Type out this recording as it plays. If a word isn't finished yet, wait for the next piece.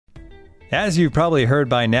As you've probably heard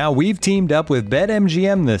by now, we've teamed up with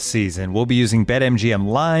BetMGM this season. We'll be using BetMGM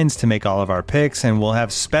lines to make all of our picks, and we'll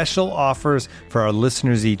have special offers for our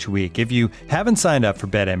listeners each week. If you haven't signed up for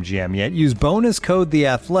BetMGM yet, use bonus code The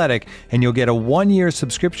Athletic, and you'll get a 1-year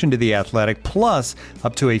subscription to The Athletic, plus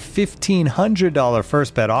up to a $1,500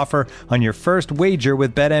 first bet offer on your first wager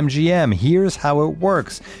with BetMGM. Here's how it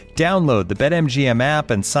works. Download the BetMGM app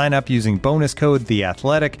and sign up using bonus code The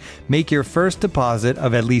Athletic. Make your first deposit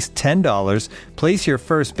of at least $10. Place your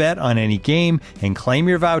first bet on any game and claim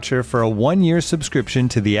your voucher for a 1-year subscription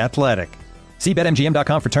to The Athletic. See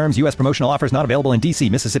BetMGM.com for terms. U.S. promotional offers not available in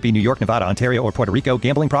D.C., Mississippi, New York, Nevada, Ontario, or Puerto Rico.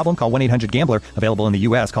 Gambling problem? Call 1-800-GAMBLER. Available in the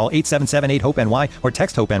U.S. Call 877-8-HOPE-NY or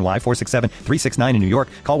text HOPE-NY 467-369 in New York.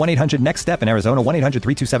 Call 1-800-NEXT-STEP in Arizona.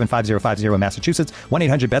 1-800-327-5050 in Massachusetts.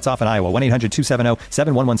 1-800-BETS-OFF in Iowa.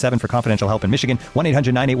 1-800-270-7117 for confidential help in Michigan.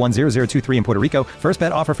 1-800-981-0023 in Puerto Rico. First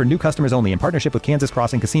bet offer for new customers only in partnership with Kansas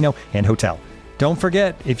Crossing Casino and Hotel. Don't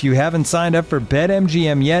forget, if you haven't signed up for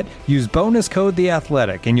BetMGM yet, use bonus code The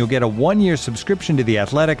Athletic, and you'll get a 1-year subscription to The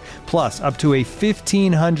Athletic, plus up to a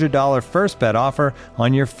 $1,500 first bet offer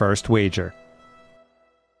on your first wager.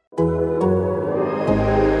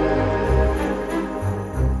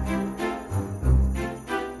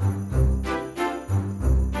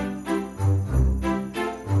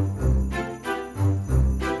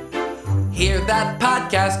 Hear that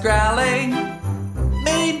podcast growling,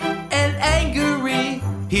 mean and angry.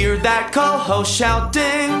 Hear that co-host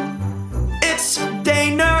shouting. It's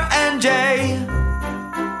Dana and Jay.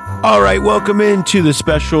 All right, welcome into the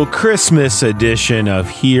special Christmas edition of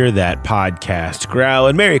Hear That Podcast Growl.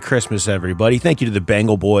 And Merry Christmas, everybody. Thank you to the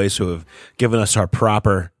Bengal Boys who have given us our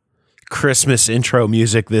proper Christmas intro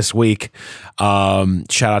music this week.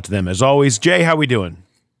 Shout out to them as always. Jay, how we doing?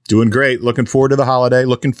 Doing great. Looking forward to the holiday.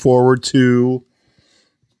 Looking forward to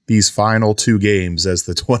these final 2 games as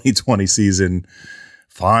the 2020 season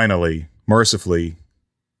finally, mercifully,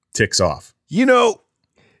 ticks off. You know,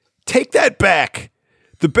 take that back.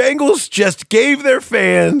 The Bengals just gave their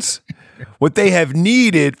fans what they have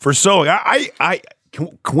needed for so long.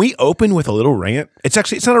 Can we open with a little rant? It's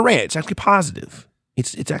not a rant. It's actually positive.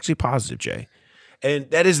 It's actually positive, Jay.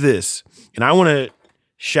 And that is this. And I want to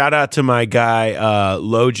shout out to my guy,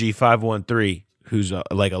 Logi513, who's a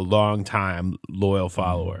long time loyal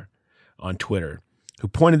follower on Twitter, who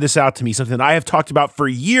pointed this out to me, something that I have talked about for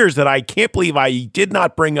years that I can't believe I did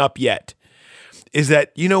not bring up yet, is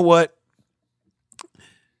that, you know what?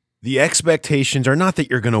 The expectations are not that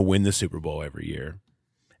you're going to win the Super Bowl every year,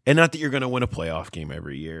 and not that you're going to win a playoff game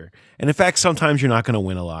every year. And in fact, sometimes you're not going to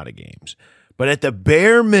win a lot of games. But at the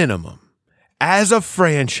bare minimum, as a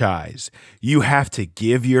franchise, you have to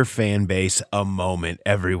give your fan base a moment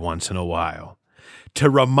every once in a while to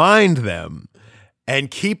remind them and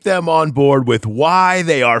keep them on board with why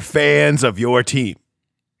they are fans of your team.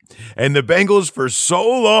 And the Bengals for so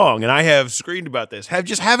long, and I have screamed about this,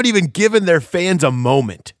 haven't even given their fans a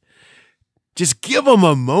moment. Just give them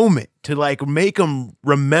a moment to make them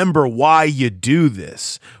remember why you do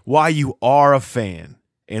this, why you are a fan.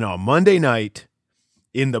 And on Monday night,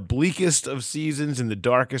 in the bleakest of seasons, in the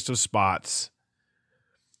darkest of spots,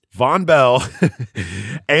 Von Bell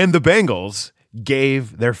and the Bengals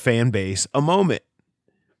gave their fan base a moment.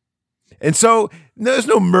 And so there's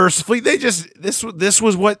no mercifully. This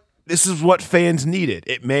is what fans needed.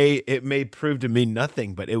 It may prove to mean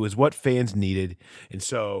nothing, but it was what fans needed. And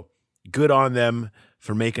so good on them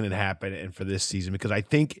for making it happen and for this season, because I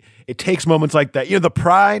think it takes moments like that. You know, the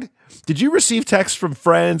pride. Did you receive texts from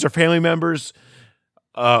friends or family members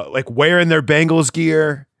wearing their Bengals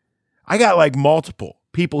gear? I got multiple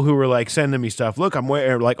people who were sending me stuff. Look, I'm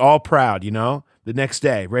wearing all proud, the next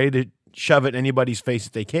day, ready to shove it in anybody's face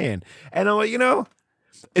that they can. And I'm like,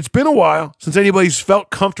 it's been a while since anybody's felt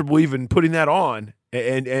comfortable even putting that on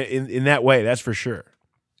and in that way. That's for sure.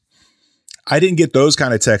 I didn't get those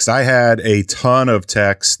kind of texts. I had a ton of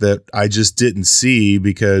texts that I just didn't see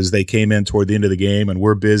because they came in toward the end of the game and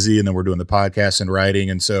we're busy and then we're doing the podcast and writing.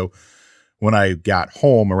 And so when I got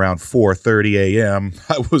home around 4:30 a.m.,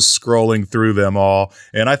 I was scrolling through them all,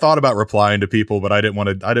 and I thought about replying to people, but I didn't want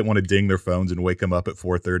to ding their phones and wake them up at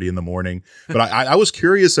 4:30 in the morning. But I was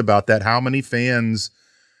curious about that. How many fans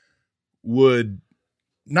would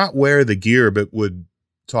not wear the gear, but would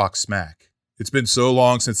talk smack? It's been so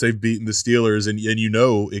long since they've beaten the Steelers, and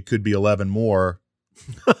it could be 11 more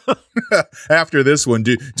after this one.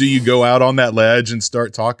 Do you go out on that ledge and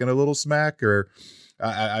start talking a little smack, or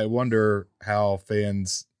I wonder how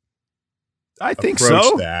fans I think approach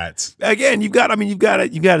so. that. Again, you've got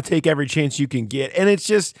to take every chance you can get. And it's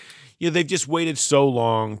just, they've just waited so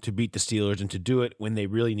long to beat the Steelers and to do it when they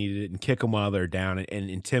really needed it and kick them while they're down and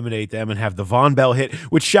intimidate them and have the Von Bell hit,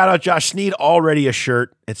 which shout out Josh Snead, already a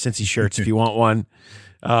shirt at Cincy Shirts if you want one.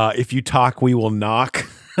 If you talk, we will knock.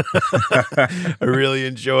 I really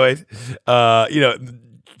enjoyed.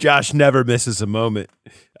 Josh never misses a moment.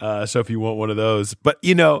 So if you want one of those, but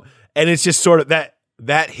and it's just sort of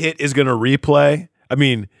that hit is going to replay. I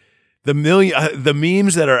mean, the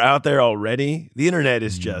memes that are out there already, the internet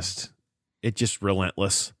is just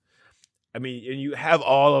relentless. I mean, and you have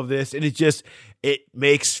all of this, and it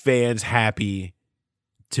makes fans happy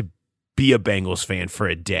to be a Bengals fan for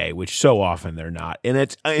a day, which so often they're not.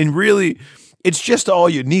 And really, it's just all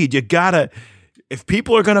you need. You gotta, if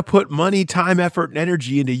people are gonna put money, time, effort, and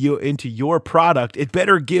energy into your product, it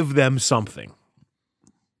better give them something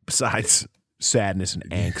besides sadness and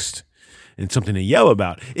angst. And something to yell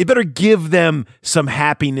about. It better give them some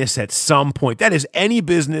happiness at some point. That is any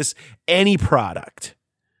business, any product.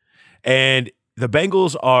 And the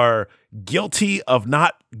Bengals are guilty of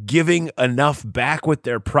not giving enough back with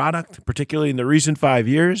their product, particularly in the recent 5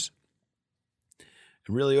 years.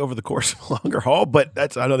 And really over the course of a longer haul, but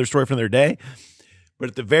that's another story from their day. But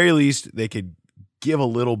at the very least, they could give a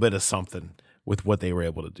little bit of something with what they were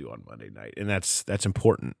able to do on Monday night. And that's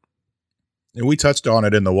important. And we touched on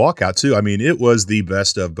it in the walkout, too. I mean, it was the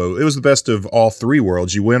best of both. It was the best of all three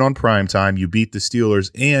worlds. You win on primetime, you beat the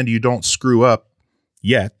Steelers, and you don't screw up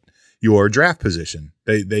yet your draft position.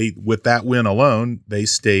 They with that win alone, they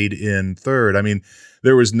stayed in third. I mean,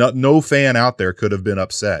 there was no fan out there could have been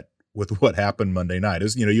upset with what happened Monday night.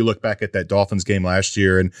 As you look back at that Dolphins game last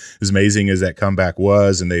year, and as amazing as that comeback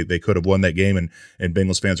was, and they could have won that game, and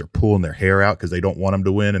Bengals fans are pulling their hair out because they don't want them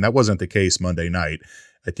to win, and that wasn't the case Monday night.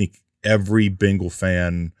 I think every Bengal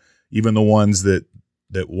fan, even the ones that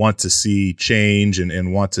want to see change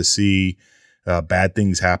and want to see bad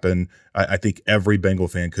things happen, I think every Bengal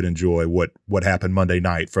fan could enjoy what happened Monday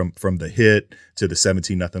night, from the hit to the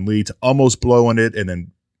 17-0 lead to almost blowing it and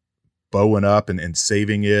then bowing up and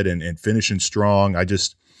saving it and finishing strong.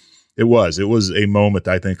 It was a moment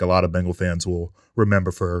that I think a lot of Bengal fans will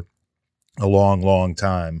remember for a long, long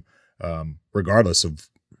time, regardless of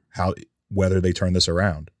whether they turn this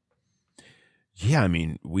around. Yeah, I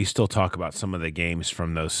mean, we still talk about some of the games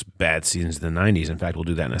from those bad seasons in the 90s. In fact, we'll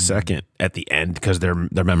do that in a second at the end because they're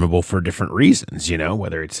memorable for different reasons,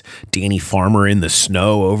 whether it's Danny Farmer in the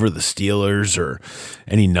snow over the Steelers or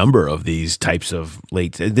any number of these types of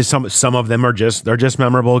late. Some of them they're just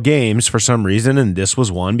memorable games for some reason, and this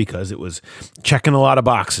was one because it was checking a lot of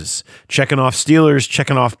boxes, checking off Steelers,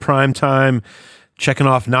 checking off primetime, checking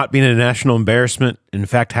off not being a national embarrassment. In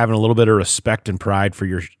fact, having a little bit of respect and pride for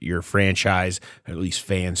your franchise. At least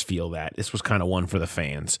fans feel that. This was kind of one for the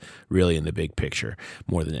fans, really, in the big picture,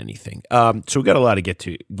 more than anything. So we got a lot to get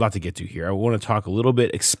to here. I want to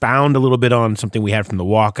expound a little bit on something we had from the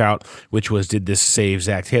walkout, which was, did this save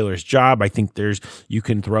Zach Taylor's job? I think you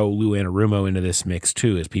can throw Lou Anarumo into this mix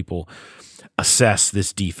too, as people assess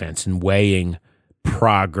this defense and weighing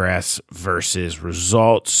progress versus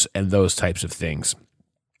results and those types of things.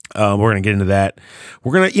 We're going to get into that.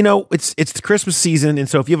 We're going to, it's the Christmas season. And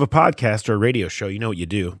so if you have a podcast or a radio show, you know what you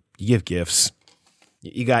do. You give gifts.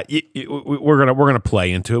 We're going to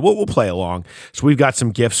play into it. We'll play along. So we've got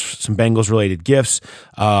some gifts, some Bengals related gifts.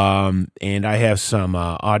 And I have some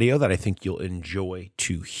audio that I think you'll enjoy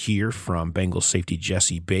to hear from Bengals safety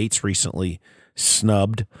Jesse Bates, recently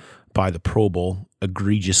snubbed by the Pro Bowl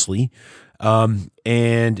egregiously.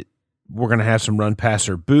 And we're going to have some run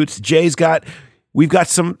passer boots. We've got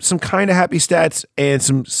some kind of happy stats and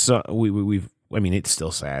it's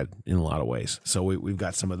still sad in a lot of ways. So we've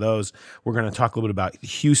got some of those. We're going to talk a little bit about the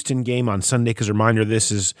Houston game on Sunday. Because reminder,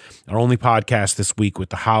 this is our only podcast this week with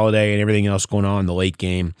the holiday and everything else going on, the late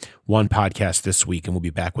game. One podcast this week, and we'll be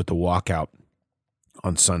back with the walkout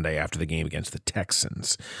on Sunday after the game against the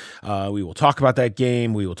Texans. We will talk about that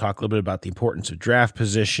game. We will talk a little bit about the importance of draft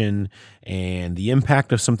position and the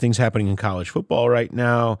impact of some things happening in college football right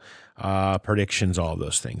now, predictions, all of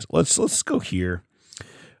those things. Let's go here.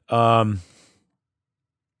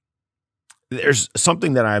 There's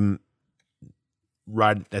something that I'm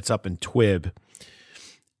riding that's up in Twib,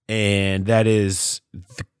 and that is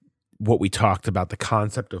what we talked about, the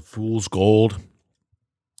concept of fool's gold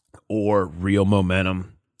or real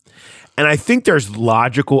momentum. And I think there's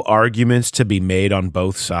logical arguments to be made on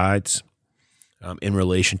both sides in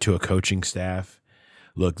relation to a coaching staff.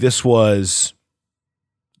 Look, this was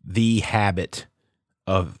the habit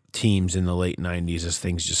of teams in the late 90s as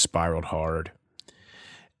things just spiraled hard.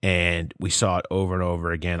 And we saw it over and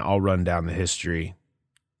over again. I'll run down the history.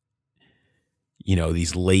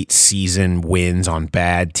 these late season wins on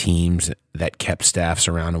bad teams that kept staffs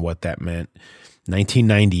around and what that meant.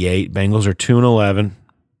 1998, Bengals are 2-11.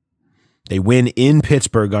 They win in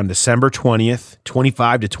Pittsburgh on December 20th,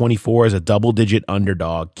 25-24 as a double-digit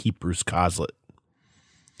underdog. Keep Bruce Coslett.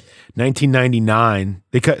 1999,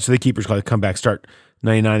 they keep Bruce Coslett. Comeback start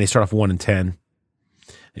 99. They start off 1-10.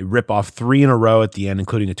 They rip off 3 in a row at the end,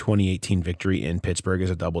 including a 2018 victory in Pittsburgh as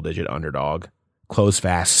a double-digit underdog. Close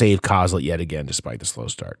fast, save Coslett yet again despite the slow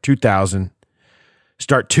start. 2000,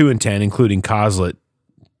 start 2-10, including Coslett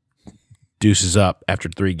deuces up after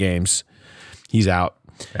 3 games. He's out.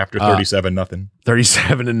 After 37-0.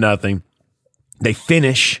 37-0. They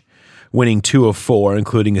finish winning 2 of 4,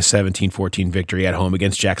 including a 17-14 victory at home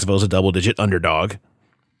against Jacksonville as a double-digit underdog,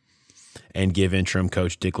 and give interim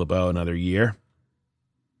coach Dick LeBeau another year.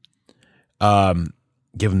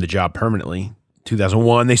 Give him the job permanently.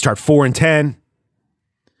 2001, they start 4-10,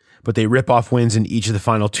 but they rip off wins in each of the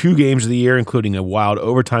final 2 games of the year, including a wild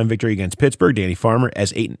overtime victory against Pittsburgh. Danny Farmer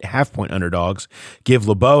as 8.5-point underdogs. Give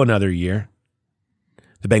LeBeau another year.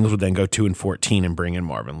 The Bengals would then go 2-14 and bring in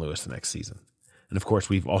Marvin Lewis the next season. And of course,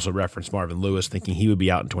 we've also referenced Marvin Lewis, thinking he would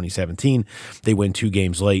be out in 2017. They win 2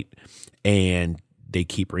 games late, and they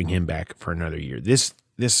keep bringing him back for another year. This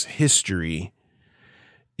history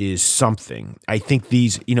is something. I think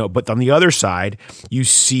these, but on the other side, you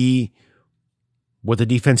see what the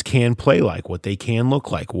defense can play like, what they can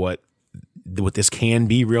look like, what this can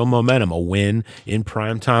be real momentum. A win in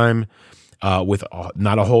prime time with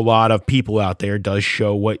not a whole lot of people out there does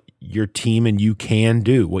show what your team and you can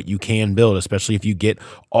do, what you can build, especially if you get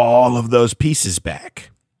all of those pieces back.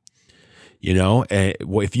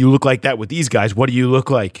 If you look like that with these guys, what do you look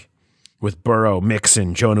like with Burrow,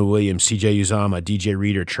 Mixon, Jonah Williams, CJ Uzomah, DJ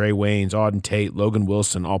Reader, Trey Waynes, Auden Tate, Logan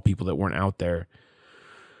Wilson, all people that weren't out there?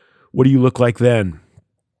 What do you look like then?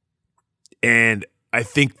 And I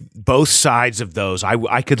think both sides of those,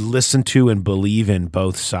 I could listen to and believe in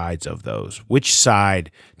both sides of those. Which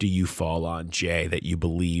side do you fall on, Jay, that you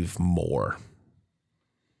believe more?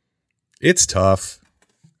 It's tough.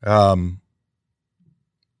 I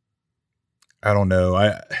don't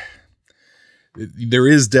know. There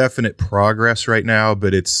is definite progress right now,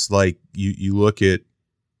 but it's like you look at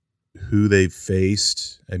who they've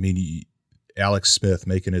faced. I mean, Alex Smith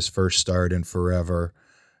making his first start in forever.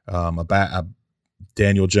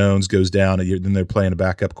 Daniel Jones goes down, and then they're playing a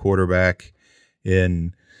backup quarterback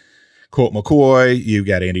in Colt McCoy. You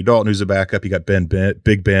got Andy Dalton, who's a backup. You got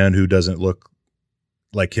Big Ben, who doesn't look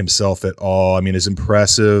like himself at all. I mean, as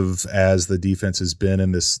impressive as the defense has been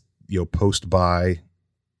in this, post-bye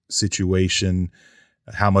situation,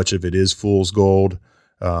 how much of it is fool's gold?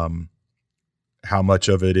 How much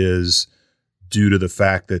of it is due to the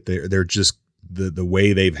fact that they're just the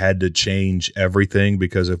way they've had to change everything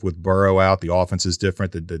because with Burrow out, the offense is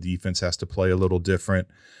different. The defense has to play a little different.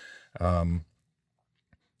 I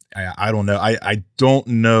don't know. I don't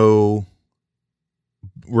know,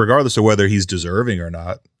 regardless of whether he's deserving or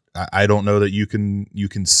not. I don't know that you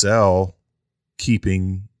can sell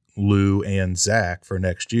keeping Lou and Zach for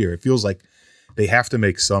next year. It feels like they have to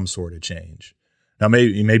make some sort of change. Now,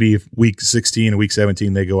 maybe if week 16 and week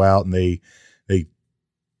 17 they go out and they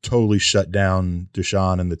totally shut down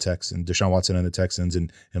Deshaun Watson and the Texans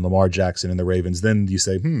and Lamar Jackson and the Ravens, then you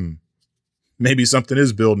say, maybe something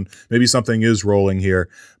is building, maybe something is rolling here.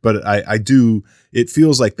 But it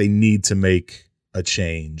feels like they need to make a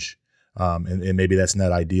change. And maybe that's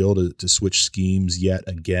not ideal to switch schemes yet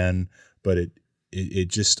again, but it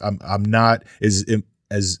just, I'm not as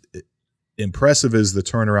impressive as the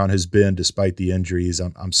turnaround has been despite the injuries.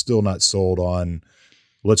 I'm still not sold on,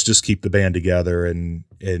 let's just keep the band together and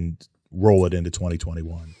roll it into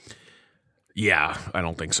 2021. Yeah, I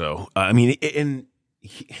don't think so. I mean,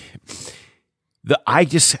 I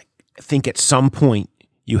just think at some point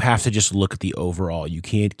you have to just look at the overall. You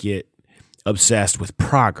can't get obsessed with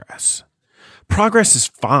progress. Progress is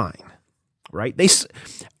fine, right?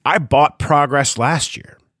 I bought progress last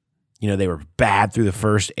year. They were bad through the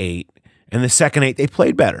first 8, and the second 8 they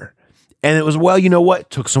played better. And it was,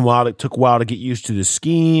 took a while to get used to the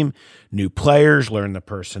scheme, new players, learn the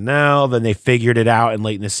personnel. Then they figured it out, and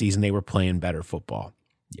late in the season, they were playing better football.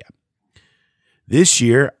 Yeah. This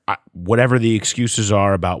year, whatever the excuses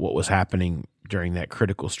are about what was happening during that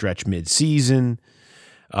critical stretch mid-season,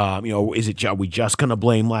 are we just going to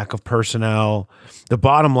blame lack of personnel? The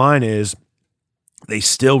bottom line is they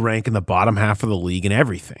still rank in the bottom half of the league in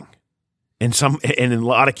everything. And in a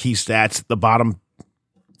lot of key stats, the bottom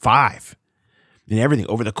 5 in everything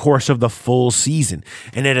over the course of the full season.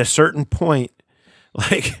 And at a certain point,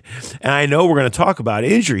 and I know we're going to talk about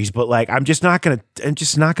injuries, but I'm just not going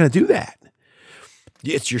to do that.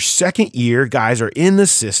 It's your second year. Guys are in the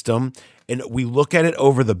system, and we look at it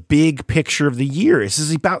over the big picture of the year. This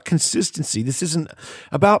is about consistency. This isn't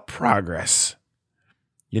about progress.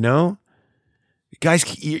 You know? Guys,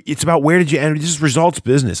 it's about where did you end. This is results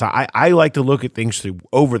business. I like to look at things through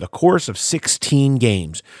over the course of 16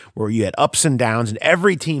 games where you had ups and downs, and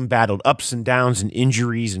every team battled ups and downs and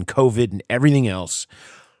injuries and COVID and everything else.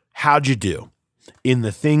 How'd you do in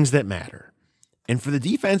the things that matter? And for the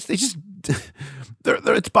defense, they just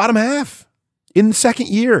it's bottom half in the second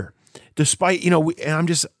year. Despite, and I'm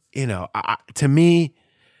just, to me,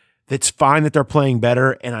 it's fine that they're playing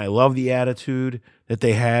better, and I love the attitude that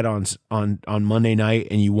they had on Monday night,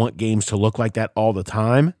 and you want games to look like that all the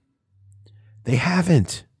time. They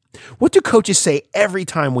haven't. What do coaches say every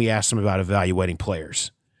time we ask them about evaluating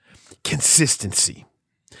players? Consistency.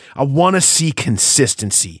 I want to see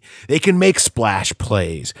consistency. They can make splash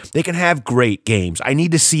plays. They can have great games. I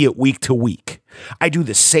need to see it week to week. I do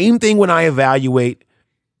the same thing when I evaluate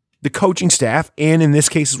the coaching staff, and in this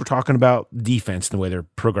case, we're talking about defense and the way they're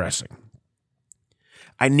progressing.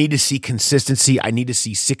 I need to see consistency. I need to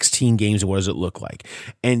see 16 games, and what does it look like?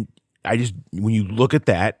 And when you look at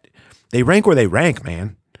that, they rank where they rank,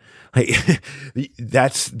 man. Like,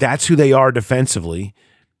 that's who they are defensively,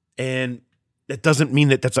 and that doesn't mean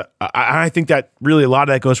that I think that really a lot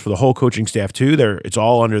of that goes for the whole coaching staff too. It's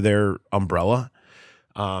all under their umbrella.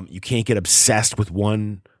 You can't get obsessed with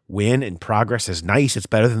one win, and progress is nice. It's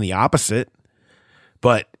better than the opposite,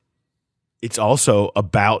 but it's also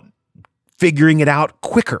about figuring it out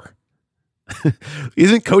quicker.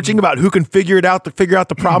 Isn't coaching about who can figure it out, to figure out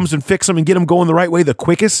the problems and fix them and get them going the right way the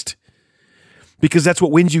quickest? Because that's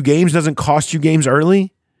what wins you games, doesn't cost you games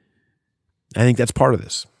early. I think that's part of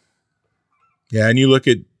this. Yeah, and you look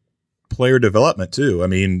at player development too. I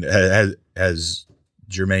mean, has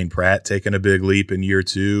Jermaine Pratt taken a big leap in year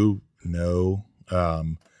two? No.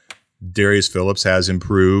 Darius Phillips has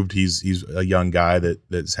improved. He's a young guy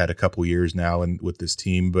that's had a couple years now and with this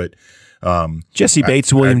team, but Jesse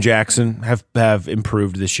Bates, William Jackson have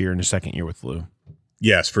improved this year in the second year with Lou.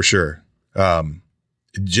 Yes, for sure.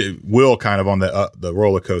 Will kind of on the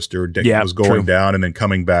roller coaster was going down and then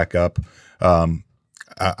coming back up.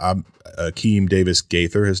 Akeem Davis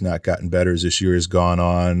Gaither has not gotten better as this year has gone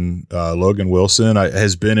on. Logan Wilson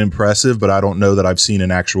has been impressive, but I don't know that I've seen an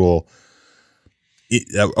actual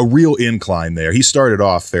a real incline there. He started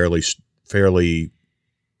off fairly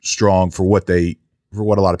strong for what a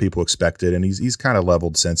lot of people expected, and he's kind of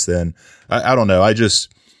leveled since then. I don't know. I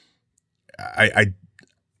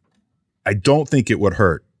don't think it would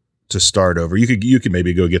hurt to start over. You could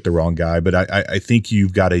maybe go get the wrong guy, but I think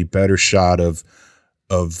you've got a better shot of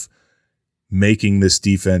making this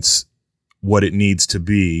defense what it needs to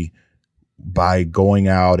be by going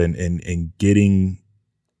out and getting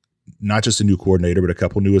not just a new coordinator, but a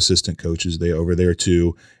couple new assistant coaches over there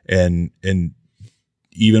too. And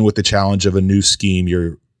even with the challenge of a new scheme,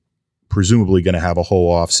 you're presumably going to have a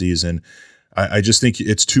whole off season. I just think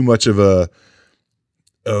it's too much of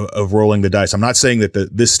rolling the dice. I'm not saying that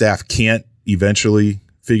this staff can't eventually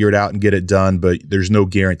figure it out and get it done, but there's no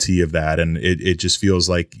guarantee of that. And it just feels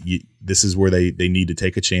like this is where they need to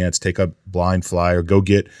take a chance, take a blind flyer, go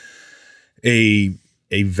get a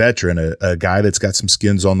veteran, a guy that's got some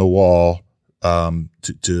skins on the wall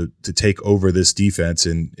to take over this defense.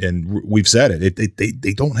 And we've said it.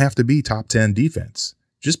 They don't have to be top 10 defense.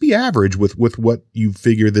 Just be average with what you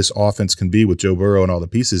figure this offense can be with Joe Burrow and all the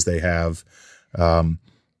pieces they have.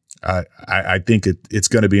 I think it's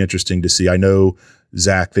going to be interesting to see. I know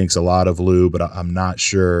Zach thinks a lot of Lou, but I'm not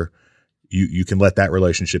sure you can let that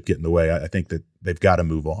relationship get in the way. I think that they've got to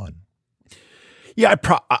move on. Yeah,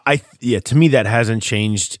 to me that hasn't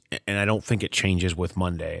changed, and I don't think it changes with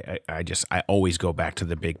Monday. I always go back to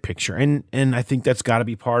the big picture, and I think that's got to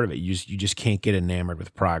be part of it. You just can't get enamored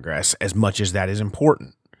with progress as much as that is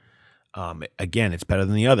important. Again, it's better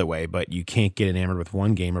than the other way, but you can't get enamored with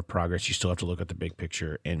one game of progress. You still have to look at the big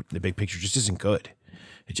picture, and the big picture just isn't good.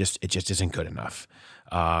 It just isn't good enough,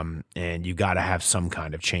 and you got to have some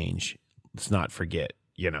kind of change. Let's not forget,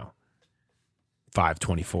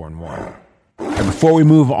 5-24-1. And before we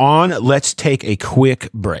move on, let's take a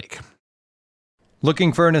quick break.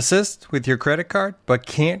 Looking for an assist with your credit card, but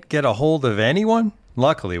can't get a hold of anyone?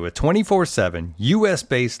 Luckily, with 24/7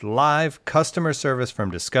 U.S.-based live customer service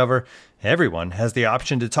from Discover, everyone has the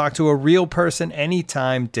option to talk to a real person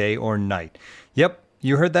anytime, day or night. Yep,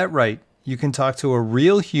 you heard that right. You can talk to a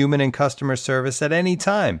real human in customer service at any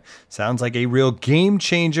time. Sounds like a real game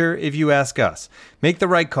changer if you ask us. Make the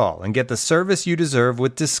right call and get the service you deserve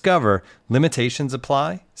with Discover. Limitations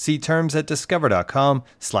apply. See terms at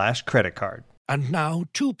discover.com/creditcard. And now,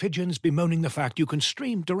 two pigeons bemoaning the fact you can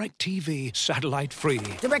stream DirecTV satellite-free.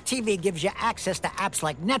 DirecTV gives you access to apps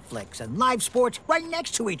like Netflix and live sports right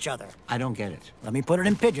next to each other. I don't get it. Let me put it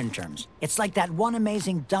in pigeon terms. It's like that one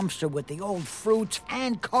amazing dumpster with the old fruits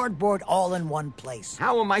and cardboard all in one place.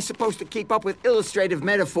 How am I supposed to keep up with illustrative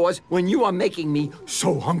metaphors when you are making me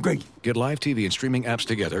so hungry? Get live TV and streaming apps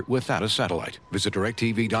together without a satellite. Visit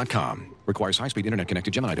DirecTV.com. Requires high-speed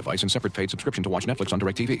internet-connected Gemini device and separate paid subscription to watch Netflix on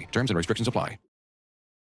DirecTV. Terms and restrictions apply.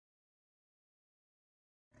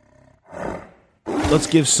 Let's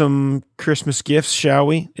give some Christmas gifts, shall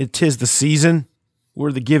we? It is the season.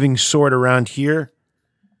 We're the giving sort around here.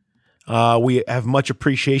 We have much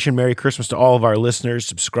appreciation. Merry Christmas to all of our listeners,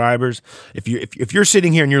 subscribers. If you're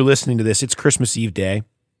sitting here and you're listening to this, it's Christmas Eve day,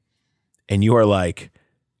 and you are like,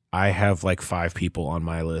 I have like 5 people on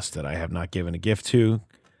my list that I have not given a gift to.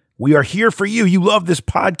 We are here for you. You love this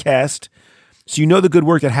podcast, so you know the good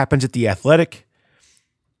work that happens at The Athletic.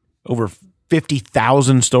 Over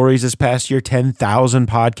 50,000 stories this past year, 10,000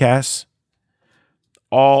 podcasts,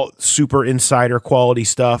 all super insider quality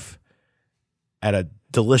stuff at a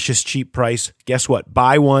delicious, cheap price. Guess what?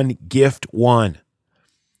 Buy one, gift one.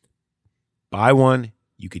 Buy one,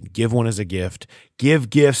 you can give one as a gift.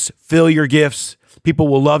 Give gifts, fill your gifts. People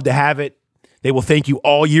will love to have it. They will thank you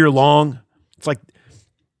all year long. It's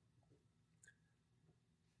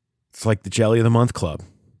like the Jelly of the Month Club.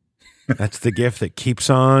 That's the gift that keeps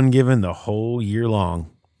on giving the whole year long.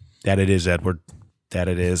 That it is, Edward. That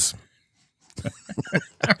it is.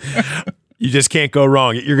 You just can't go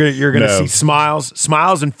wrong. You're gonna see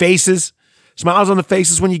smiles and faces, smiles on the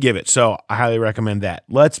faces when you give it. So I highly recommend that.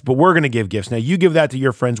 But we're gonna give gifts now. You give that to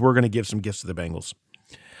your friends. We're gonna give some gifts to the Bengals.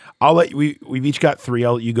 I'll let you. We've each got 3.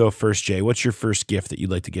 I'll let you go first, Jay. What's your first gift that you'd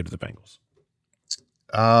like to give to the Bengals?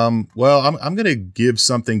 Well, I'm going to give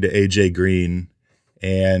something to AJ Green,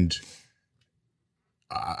 and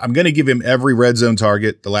I'm going to give him every red zone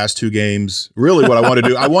target the last 2 games. Really, what I want to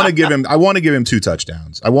do, I want to give him 2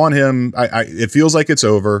 touchdowns. I want him. It feels like it's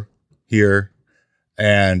over here,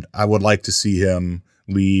 and I would like to see him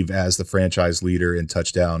leave as the franchise leader in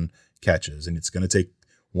touchdown catches. And it's going to take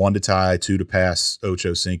 1 to tie, 2 to pass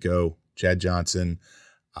Ocho Cinco, Chad Johnson.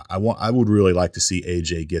 I would really like to see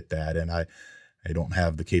AJ get that, and I don't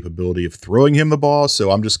have the capability of throwing him the ball, so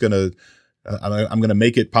I'm just gonna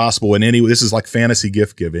make it possible. And this is like fantasy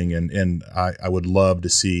gift giving, and I would love to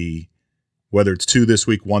see whether it's 2 this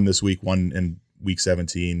week, 1 this week, 1 in week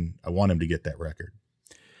 17. I want him to get that record.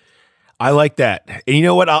 I like that, and you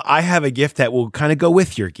know what? I have a gift that will kind of go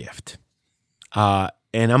with your gift, and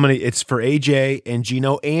it's for AJ and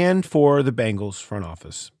Gino and for the Bengals front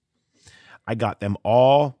office. I got them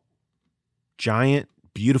all giant,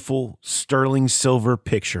 beautiful sterling silver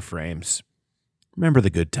picture frames. Remember the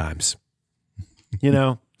good times. You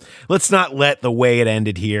know, let's not let the way it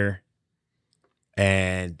ended here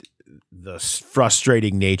and the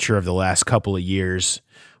frustrating nature of the last couple of years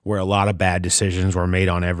where a lot of bad decisions were made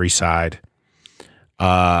on every side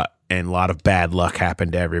and a lot of bad luck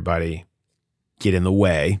happened to everybody get in the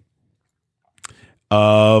way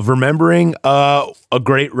of remembering a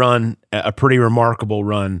great run, a pretty remarkable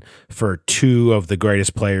run for 2 of the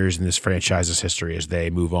greatest players in this franchise's history as they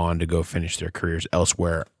move on to go finish their careers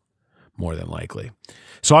elsewhere, more than likely.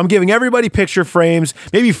 So I'm giving everybody picture frames,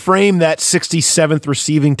 maybe frame that 67th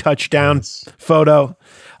receiving touchdown photo,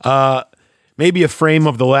 maybe a frame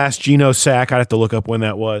of the last Geno sack. I'd have to look up when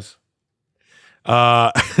that was.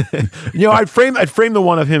 I'd frame the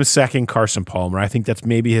one of him sacking Carson Palmer. I think that's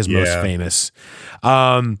maybe his most famous.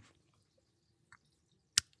 Or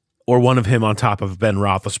one of him on top of Ben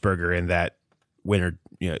Roethlisberger in that winner,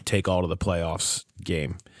 take all to the playoffs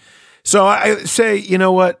game. So I say, you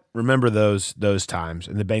know what? Remember those times,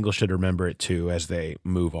 and the Bengals should remember it too as they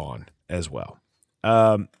move on as well.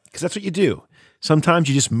 Because that's what you do. Sometimes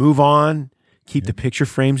you just move on, keep the picture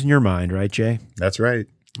frames in your mind, right, Jay? That's right.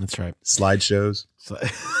 That's right. Slideshows.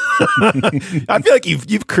 I feel like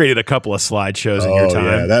you've created a couple of slideshows in your time.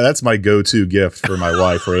 Yeah, that's my go-to gift for my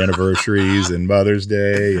wife for anniversaries and Mother's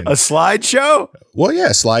Day. And, a slideshow? Well, yeah,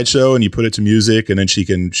 a slideshow, and you put it to music, and then she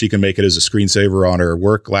can make it as a screensaver on her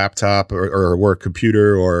work laptop or her work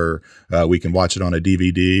computer, or we can watch it on a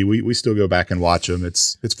DVD. We still go back and watch them.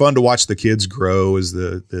 It's fun to watch the kids grow as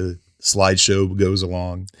the slideshow goes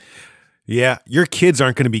along. Yeah, your kids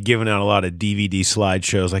aren't going to be giving out a lot of DVD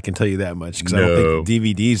slideshows. I can tell you that much because I don't think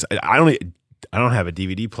DVDs. I don't have a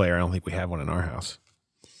DVD player. I don't think we have one in our house,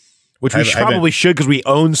 which we probably should because we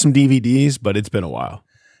own some DVDs. But it's been a while.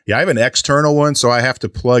 Yeah, I have an external one, so I have to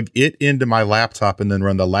plug it into my laptop and then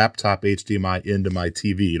run the laptop HDMI into my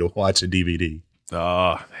TV to watch a DVD.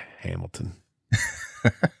 Oh, Hamilton.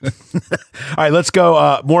 All right, let's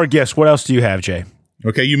go. More gifts. What else do you have, Jay?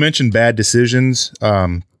 Okay, you mentioned bad decisions.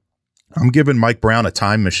 I'm giving Mike Brown a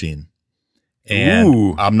time machine, and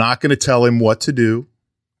Ooh. I'm not going to tell him what to do.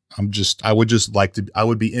 I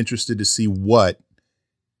would be interested to see what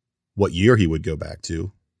year he would go back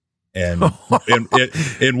to, and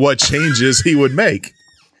and what changes he would make.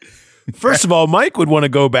 First of all, Mike would want to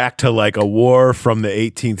go back to like a war from the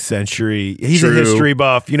 18th century. He's True. a history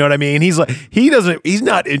buff. You know what I mean? He's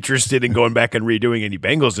not interested in going back and redoing any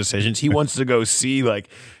Bengals decisions. He wants to go see like,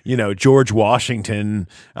 George Washington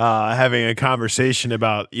having a conversation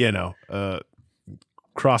about,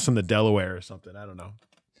 crossing the Delaware or something. I don't know.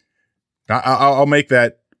 I'll make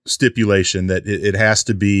that stipulation that it has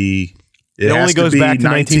to be. It only has goes to be back to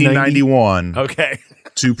 1991 Okay.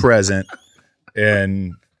 to present,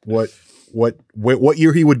 and what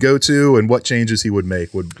year he would go to and what changes he would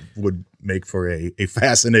make would make for a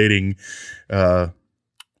fascinating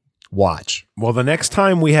watch. Well, the next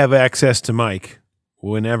time we have access to Mike,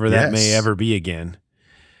 whenever that may Yes. ever be again,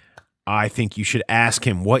 I think you should ask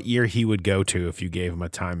him what year he would go to if you gave him a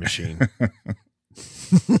time machine.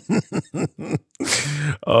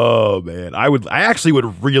 Oh man, I actually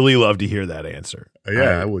would really love to hear that answer.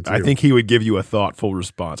 Yeah, I would too. I think he would give you a thoughtful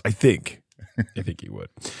response. I think he would.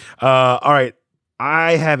 All right,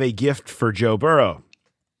 I have a gift for Joe Burrow.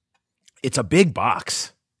 It's a big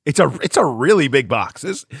box. It's a really big box.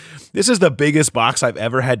 This is the biggest box I've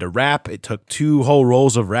ever had to wrap. It took 2 whole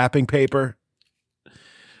rolls of wrapping paper.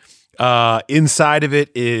 Inside of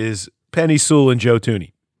it is Penny Sewell and Joe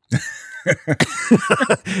Thuney.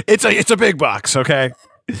 It's a big box, okay?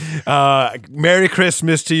 Merry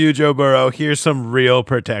Christmas to you, Joe Burrow. Here's some real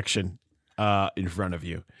protection in front of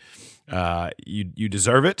you. You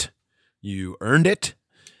deserve it. You earned it.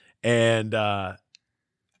 And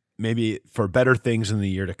maybe for better things in the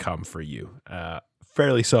year to come for you.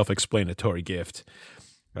 Fairly self-explanatory gift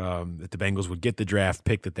that the Bengals would get the draft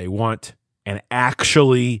pick that they want and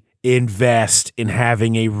actually invest in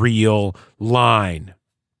having a real line.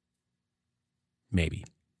 Maybe.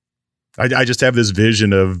 I just have this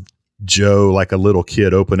vision of Joe like a little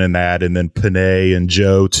kid opening that, and then Panay and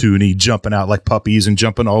Joe Thuney jumping out like puppies and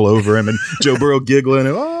jumping all over him, and Joe Burrow giggling.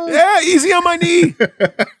 And, oh. Yeah, easy on my knee.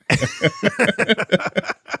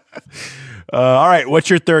 All right, what's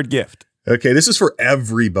your third gift? Okay, this is for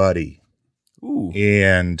everybody. Ooh.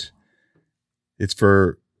 And it's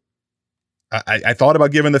for I thought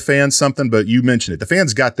about giving the fans something, but you mentioned it. The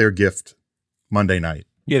fans got their gift Monday night.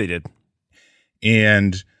 Yeah, they did.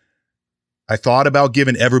 And I thought about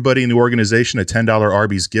giving everybody in the organization a $10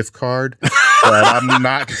 Arby's gift card, but I'm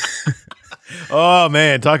not. Oh,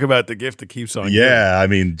 man, talk about the gift that keeps on giving. Yeah, I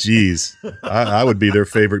mean, geez, I would be their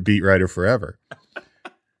favorite beat writer forever.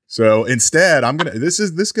 So instead,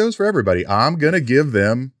 this goes for everybody. I'm gonna give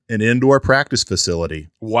them an indoor practice facility.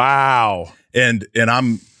 Wow. And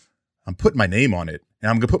I'm putting my name on it. And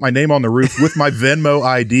I'm going to put my name on the roof with my Venmo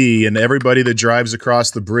ID, and everybody that drives across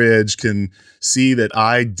the bridge can see that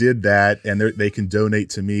I did that, and they can donate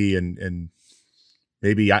to me, and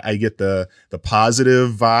maybe I get the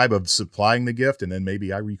positive vibe of supplying the gift, and then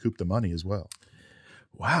maybe I recoup the money as well.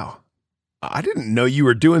 Wow. I didn't know you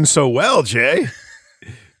were doing so well, Jay.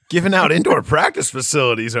 Giving out indoor practice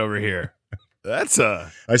facilities over here. That's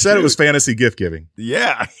I said it was fantasy gift giving.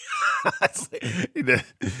 Yeah.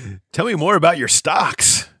 Tell me more about your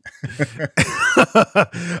stocks.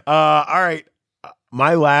 All right.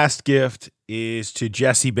 My last gift is to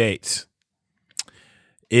Jesse Bates.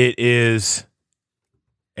 It is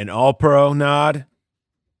an All-Pro nod.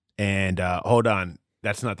 And hold on.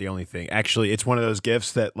 That's not the only thing. Actually, it's one of those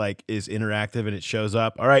gifts that like is interactive and it shows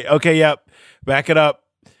up. All right. Okay. Yep. Back it up.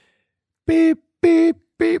 Beep, beep,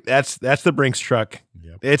 beep. That's the Brinks truck.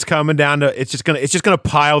 Yep. It's coming down to it's just gonna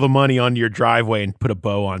pile the money on your driveway and put a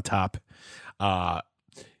bow on top.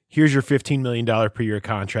 Here's your $15 million per year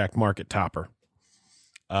contract market topper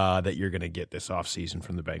that you're gonna get this offseason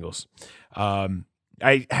from the Bengals.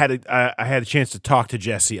 I had a chance to talk to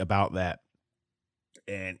Jesse about that,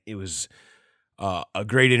 and it was a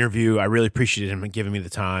great interview. I really appreciated him giving me the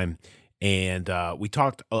time, and we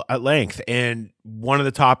talked at length. And one of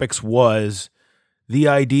the topics was the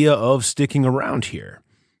idea of sticking around here.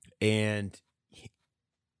 And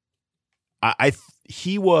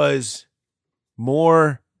he was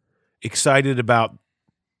more excited about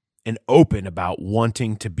and open about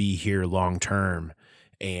wanting to be here long term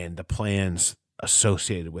and the plans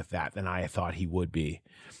associated with that than I thought he would be.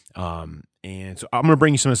 And so I'm going to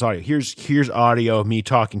bring you some of this audio. Here's audio of me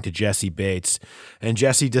talking to Jesse Bates and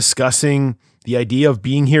Jesse discussing the idea of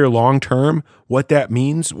being here long term, what that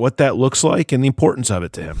means, what that looks like, and the importance of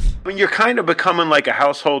it to him. I mean, you're kind of becoming like a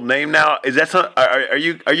household name now. Is that are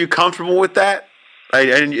you comfortable with that?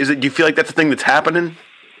 Do you feel like that's the thing that's happening?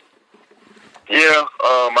 Yeah,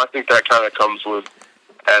 I think that kind of comes with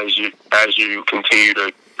as you continue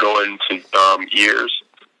to go into years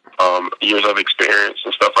of experience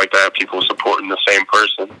and stuff like that. People supporting the same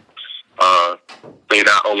person. They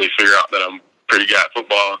not only figure out that I'm pretty good at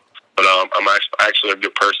football, but I'm actually a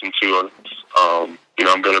good person too. I'm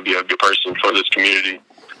going to be a good person for this community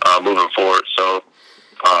moving forward. So,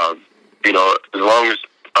 as long as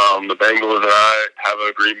the Bengals and I have an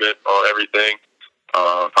agreement on everything,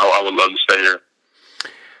 I would love to stay here.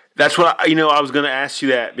 That's what I was going to ask you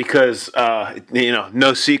that because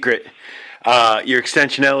no secret, you're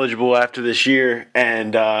extension eligible after this year,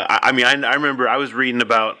 and I remember I was reading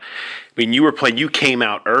about. You came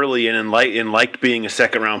out early and liked being a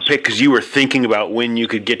second round pick because you were thinking about when you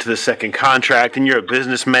could get to the second contract, and you're a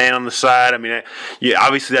businessman on the side.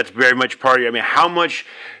 Obviously that's very much part of you. How much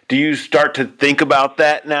do you start to think about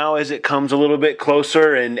that now as it comes a little bit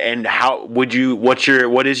closer? And how what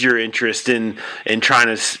is your interest in trying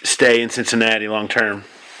to stay in Cincinnati long term?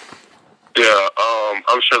 Yeah,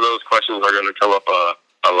 I'm sure those questions are going to come up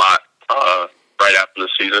a lot right after the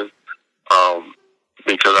season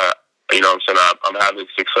because I'm having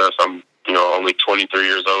success. I'm only 23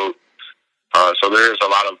 years old, so there's a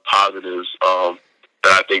lot of positives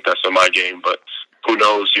that I think that's in my game. But who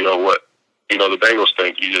knows? What the Bengals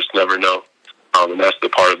think. You just never know, and that's the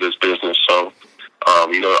part of this business. So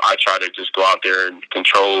I try to just go out there and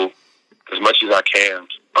control as much as I can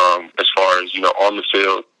as far as on the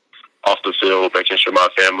field, off the field, making sure my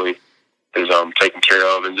family is taken care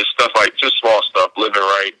of, and just small stuff, living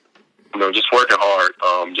right. Just working hard,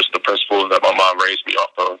 just the principles that my mom raised me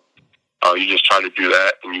off of. You just try to do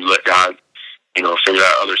that, and you let God, figure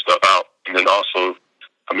that other stuff out. And then also,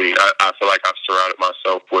 I feel like I've surrounded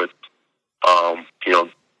myself with,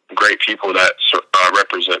 great people that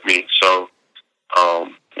represent me. So,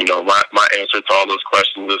 my answer to all those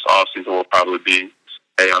questions this offseason will probably be,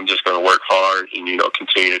 hey, I'm just going to work hard and,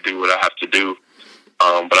 continue to do what I have to do.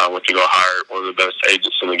 But I want to go hire one of the best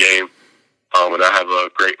agents in the game. And I have a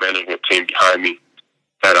great management team behind me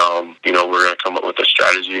that, we're going to come up with a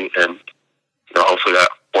strategy and, hopefully that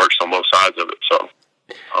works on both sides of it. So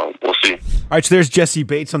we'll see. All right, so there's Jesse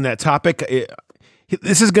Bates on that topic.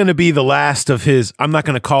 This is going to be the last of his, I'm not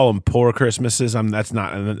going to call them poor Christmases. I'm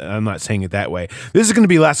not saying it that way. This is going to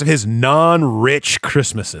be the last of his non-rich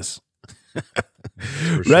Christmases.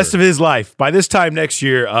 Rest of his life. By this time next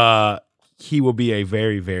year, he will be a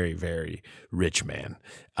very, very, very rich man.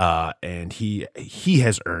 And he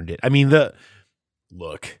has earned it. The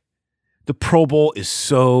Pro Bowl is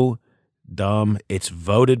so dumb. It's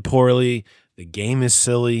voted poorly. The game is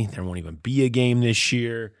silly. There won't even be a game this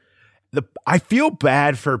year. I feel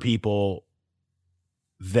bad for people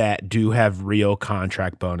that do have real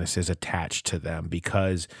contract bonuses attached to them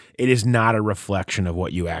because it is not a reflection of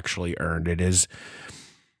what you actually earned. It is.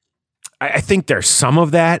 I think there's some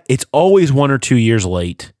of that. It's always 1 or 2 years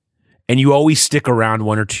late. And you always stick around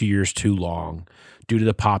 1 or 2 years too long due to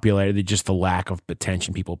the popularity, just the lack of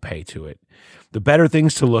attention people pay to it. The better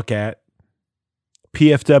things to look at,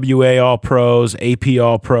 PFWA All-Pros, AP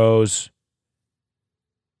All-Pros,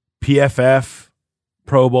 PFF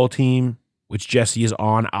Pro Bowl team, which Jesse is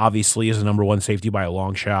on, obviously is the number one safety by a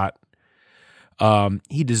long shot.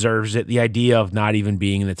 He deserves it. The idea of not even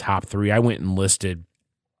being in the top 3, I went and listed.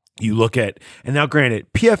 You look at, and now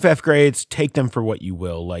granted, PFF grades, take them for what you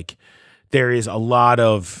will. Like, there is a lot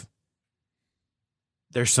of,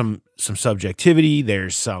 there's some subjectivity,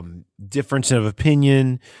 there's some difference of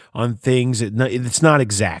opinion on things. It's not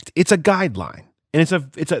exact. It's a guideline, and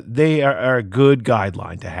they are a good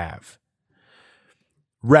guideline to have.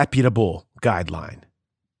 Reputable guideline.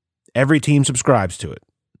 Every team subscribes to it.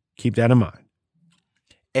 Keep that in mind.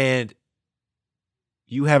 And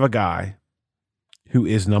you have a guy who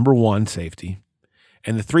is number one safety,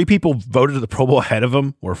 and the 3 people voted to the Pro Bowl ahead of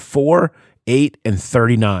him were 4, 8, and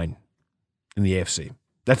 39 in the AFC.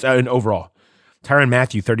 That's an overall. Tyrann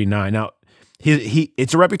Mathieu, 39. Now,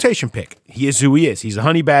 it's a reputation pick. He is who he is. He's a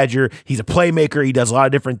honey badger. He's a playmaker. He does a lot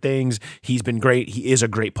of different things. He's been great. He is a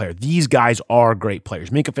great player. These guys are great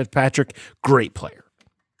players. Minkah Fitzpatrick, great player.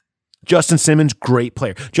 Justin Simmons, great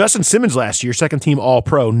player. Justin Simmons last year, second team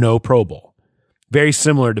All-Pro, no Pro Bowl. Very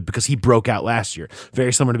similar to, because he broke out last year.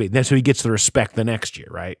 Very similar to me. That's so he gets the respect the next year,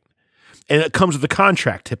 right? And it comes with the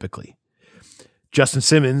contract typically. Justin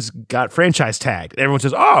Simmons got franchise tagged. Everyone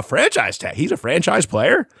says, oh, franchise tag. He's a franchise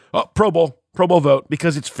player. Oh, Pro Bowl vote,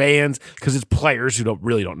 because it's fans, because it's players who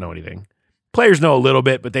really don't know anything. Players know a little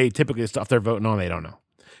bit, but they typically the stuff they're voting on, they don't know.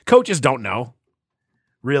 Coaches don't know.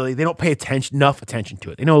 Really, they don't pay enough attention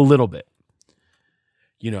to it. They know a little bit.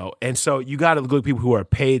 And so you got to look at people who are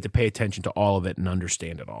paid to pay attention to all of it and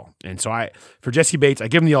understand it all. And so for Jesse Bates, I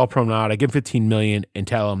give him the All-Pro nod. I give him $15 million and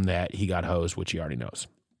tell him that he got hosed, which he already knows.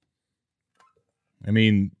 I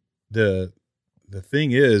mean, the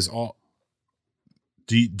thing is,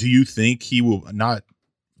 do you think he will, not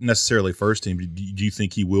necessarily first team, but do you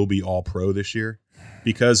think he will be All-Pro this year?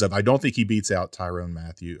 Because I don't think he beats out Tyrann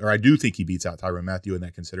Mathieu, or I do think he beats out Tyrann Mathieu in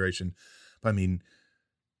that consideration. But I mean,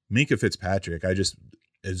 Minkah Fitzpatrick,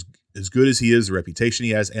 as good as he is, the reputation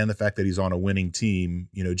he has, and the fact that he's on a winning team,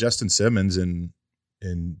 Justin Simmons and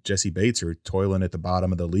Jesse Bates are toiling at the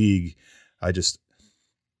bottom of the league. As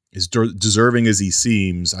deserving as he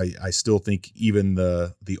seems, I still think even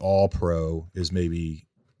the All-Pro is maybe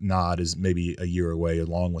a year away,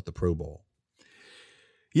 along with the Pro Bowl.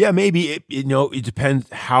 Yeah, maybe it depends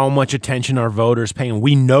how much attention our voters paying.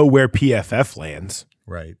 We know where PFF lands,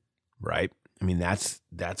 right? I mean, that's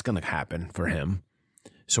going to happen for him.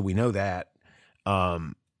 So we know that. How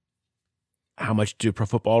much do Pro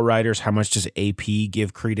Football Writers, how much does AP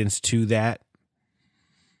give credence to that?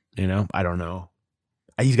 I don't know.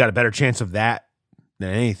 He's got a better chance of that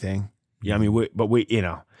than anything. Yeah, I mean,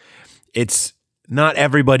 it's not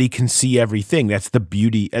everybody can see everything. That's the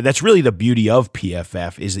beauty. That's really the beauty of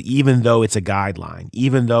PFF, is that even though it's a guideline,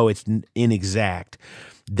 even though it's inexact,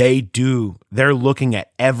 they're looking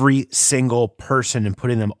at every single person and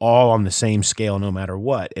putting them all on the same scale no matter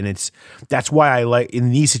what. And that's why I like,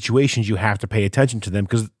 in these situations, you have to pay attention to them,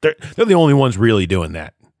 because they're the only ones really doing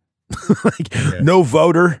that. No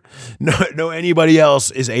voter, no anybody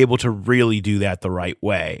else is able to really do that the right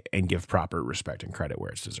way and give proper respect and credit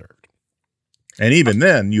where it's deserved. And even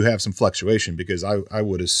then, you have some fluctuation, because I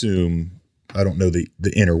would assume, I don't know the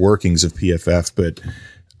inner workings of PFF, but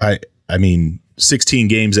I mean, 16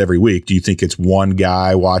 games every week. Do you think it's one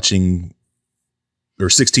guy watching, or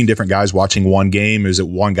 16 different guys watching one game? Is it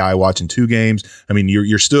one guy watching two games? I mean,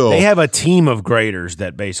 you're still. They have a team of graders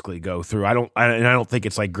that basically go through. I don't think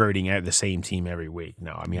it's like grading the same team every week.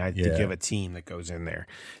 No, I mean, I think you have a team that goes in there.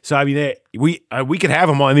 So I mean, we could have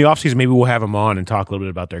them on in the offseason. Maybe we'll have them on and talk a little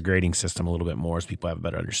bit about their grading system a little bit more, as people have a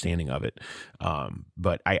better understanding of it.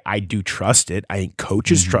 But I do trust it. I think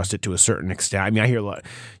coaches trust it to a certain extent. I mean,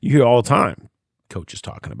 you hear all the time coaches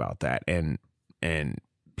talking about that, and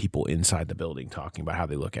people inside the building talking about how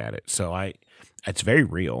they look at it. So it's very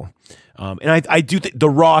real. And I do think the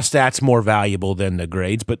raw stats more valuable than the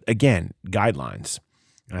grades, but again, guidelines.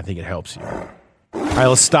 And I think it helps you. All right,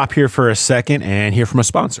 let's stop here for a second and hear from a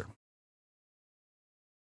sponsor.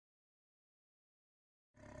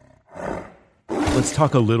 Let's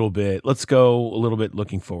talk a little bit. Let's go a little bit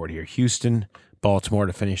looking forward here. Houston, Baltimore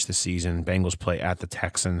to finish the season. Bengals play at the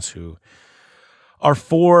Texans, who are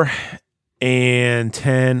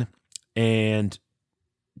 4-10 and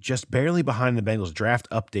just barely behind the Bengals. Draft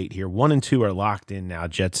update here. 1 and 2 are locked in now.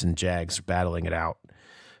 Jets and Jags battling it out.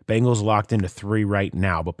 Bengals locked into 3 right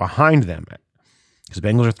now, but behind them, because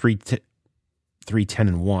Bengals are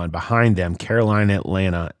 3-10-1. Behind them, Carolina,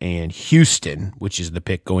 Atlanta, and Houston, which is the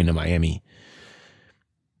pick going to Miami.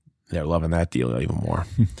 They're loving that deal even more.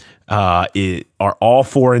 Are all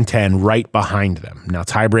 4-10 right behind them. Now,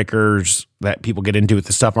 tiebreakers that people get into with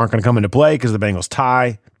the stuff aren't going to come into play because the Bengals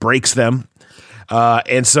tie breaks them.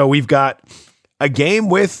 And so we've got a game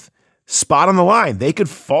with spot on the line. They could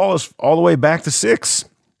fall all the way back to 6.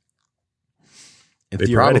 And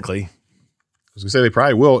theoretically. I was going to say they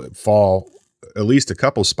probably will fall at least a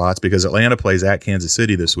couple spots, because Atlanta plays at Kansas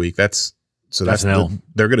City this week. That's an L.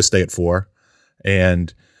 They're going to stay at 4.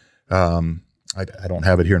 And I don't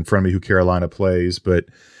have it here in front of me who Carolina plays, but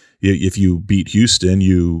if you beat Houston,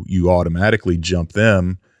 you automatically jump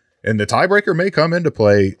them. And the tiebreaker may come into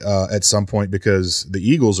play at some point, because the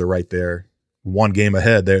Eagles are right there, 1 game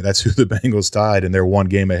ahead. That's who the Bengals tied, and they're 1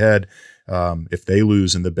 game ahead. If they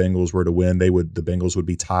lose and the Bengals were to win, the Bengals would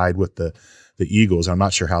be tied with the Eagles. I'm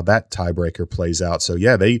not sure how that tiebreaker plays out. So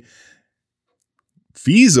yeah, they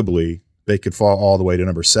could fall all the way to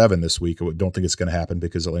number 7 this week. I don't think it's going to happen,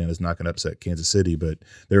 because Atlanta's not going to upset Kansas City, but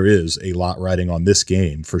there is a lot riding on this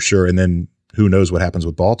game for sure. And then who knows what happens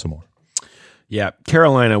with Baltimore. Yeah,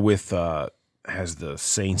 Carolina has the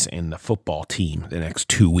Saints and the football team the next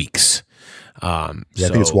 2 weeks. I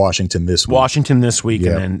think it's Washington this week.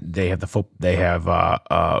 And then they have the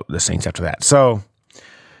Saints after that. So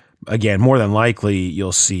again, more than likely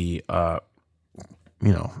you'll see at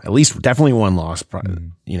least definitely 1 loss,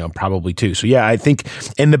 probably 2. So yeah, I think,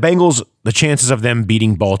 and the Bengals, the chances of them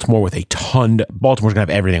beating Baltimore with Baltimore's gonna have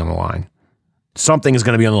everything on the line. Something is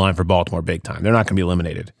going to be on the line for Baltimore big time. They're not going to be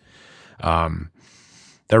eliminated.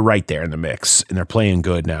 They're right there in the mix, and they're playing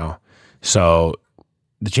good now. So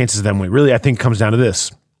the chances of them winning, really, I think comes down to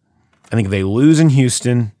this. I think if they lose in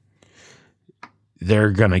Houston,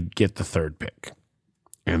 they're going to get the third pick,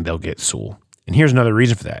 and they'll get Sewell. And here's another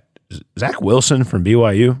reason for that. Zach Wilson from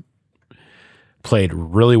BYU played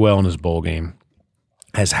really well in his bowl game,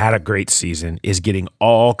 has had a great season, is getting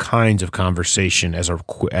all kinds of conversation as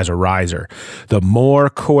a riser. The more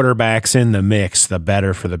quarterbacks in the mix, the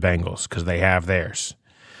better for the Bengals because they have theirs.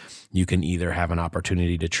 You can either have an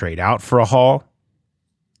opportunity to trade out for a haul,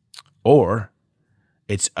 or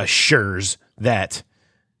it assures that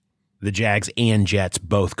the Jags and Jets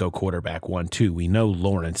both go quarterback 1-2. We know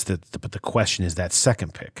Lawrence, but the question is that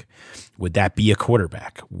second pick. Would that be a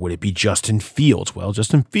quarterback? Would it be Justin Fields? Well,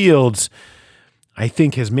 Justin Fields, I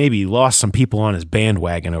think, has maybe lost some people on his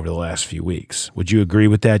bandwagon over the last few weeks. Would you agree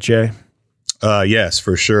with that, Jay? Yes,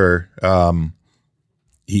 for sure.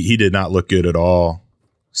 He did not look good at all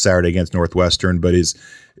Saturday against Northwestern, but he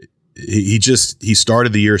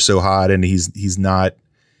started the year so hot, and he's not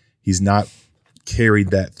carried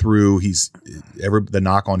that through. The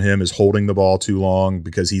knock on him is holding the ball too long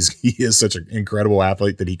because he is such an incredible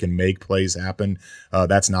athlete that he can make plays happen.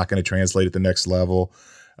 That's not going to translate at the next level.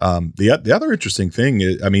 The other interesting thing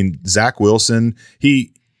is, I mean, Zach Wilson,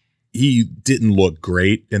 he didn't look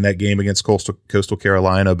great in that game against Coastal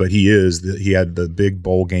Carolina, but he had the big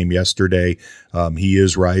bowl game yesterday. He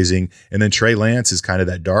is rising. And then Trey Lance is kind of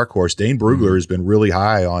that dark horse. Dane Brugler has been really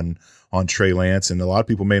high on Trey Lance, and a lot of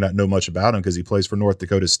people may not know much about him because he plays for North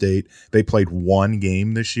Dakota State. They played one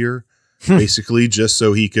game this year, basically just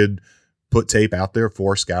so he could put tape out there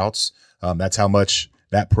for scouts. That's how much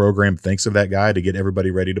that program thinks of that guy, to get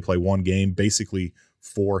everybody ready to play one game basically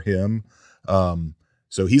for him.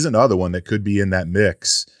 So he's another one that could be in that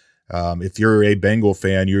mix. If you're a Bengal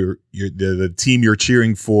fan, the team you're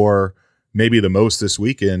cheering for maybe the most this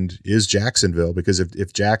weekend is Jacksonville, because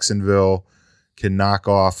if Jacksonville can knock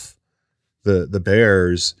off the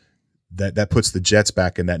Bears, that puts the Jets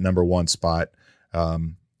back in that number one spot.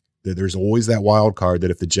 There's always that wild card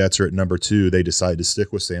that if the Jets are at number 2, they decide to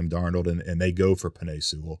stick with Sam Darnold and they go for Penei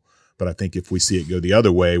Sewell. But I think if we see it go the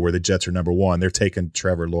other way, where the Jets are number 1, they're taking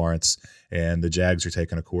Trevor Lawrence, and the Jags are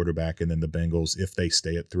taking a quarterback, and then the Bengals, if they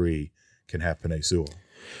stay at 3, can have Penei Sewell.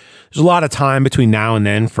 There's a lot of time between now and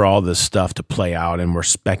then for all this stuff to play out, and we're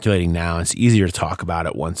speculating now. It's easier to talk about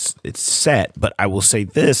it once it's set. But I will say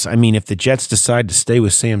this. I mean, if the Jets decide to stay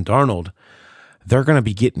with Sam Darnold, they're going to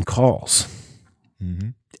be getting calls. Mm-hmm.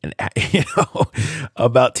 And,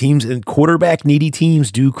 about teams, and quarterback needy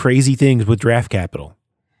teams do crazy things with draft capital.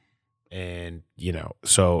 And,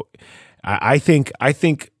 so I think,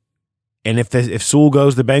 and if Sewell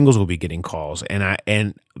goes, the Bengals will be getting calls,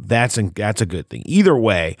 and that's a good thing. Either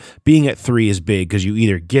way, being at 3 is big because you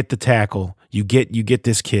either get the tackle, you get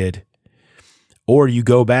this kid, or you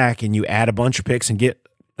go back and you add a bunch of picks and get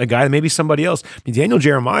a guy that maybe somebody else. I mean, Daniel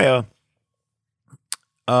Jeremiah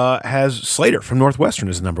has Slater from Northwestern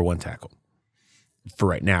as the number 1 tackle for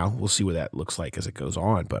right now. We'll see what that looks like as it goes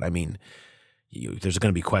on, but I mean, there's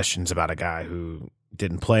going to be questions about a guy who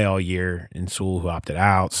didn't play all year and Sewell who opted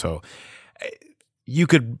out. So you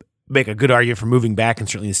could make a good argument for moving back, and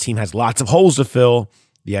certainly this team has lots of holes to fill.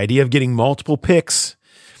 The idea of getting multiple picks,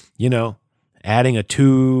 adding a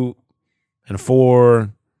 2 and a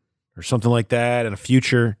 4 or something like that in a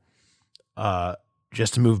future,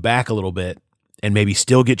 just to move back a little bit and maybe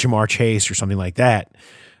still get Jamar Chase or something like that,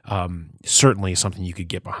 certainly something you could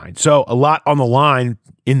get behind. So a lot on the line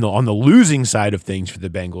on the losing side of things for the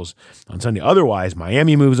Bengals on Sunday. Otherwise,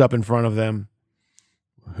 Miami moves up in front of them,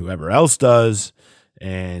 whoever else does,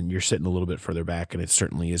 and you're sitting a little bit further back, and it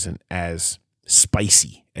certainly isn't as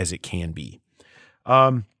spicy as it can be.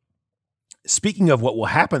 Speaking of what will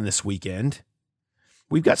happen this weekend,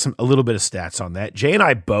 we've got a little bit of stats on that. Jay and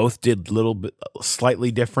I both did slightly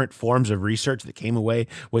different forms of research that came away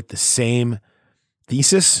with the same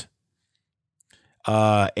thesis.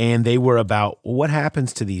 And they were about what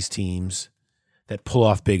happens to these teams that pull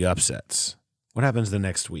off big upsets. What happens the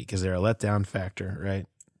next week? Is there a letdown factor, right?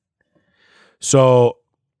 So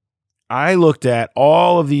I looked at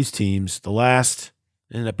all of these teams,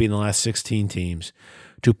 ended up being the last 16 teams,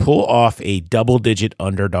 to pull off a double-digit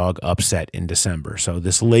underdog upset in December. So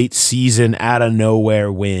this late season, out of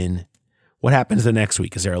nowhere win. What happens the next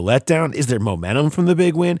week? Is there a letdown? Is there momentum from the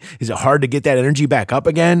big win? Is it hard to get that energy back up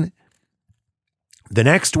again? The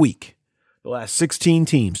next week, the last 16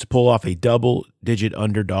 teams to pull off a double-digit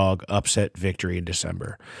underdog upset victory in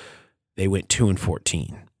December, they went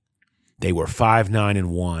 2-14. They were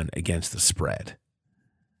 5-9-1 against the spread.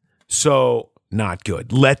 So not good.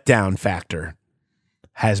 Letdown factor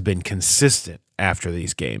has been consistent after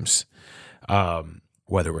these games.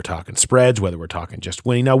 Whether we're talking spreads, whether we're talking just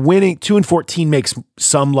winning. Now, winning 2-14 makes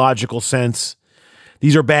some logical sense.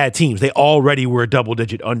 These are bad teams. They already were a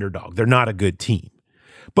double-digit underdog. They're not a good team.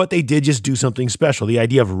 But they did just do something special. The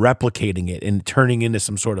idea of replicating it and turning into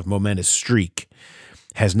some sort of momentous streak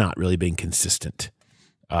has not really been consistent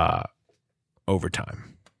over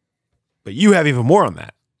time. But you have even more on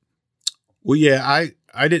that. Well, yeah,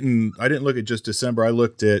 I didn't look at just December. I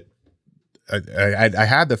looked at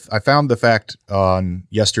I found the fact on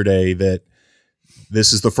yesterday that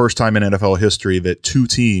this is the first time in NFL history that two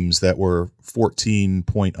teams that were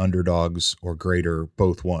 14-point underdogs or greater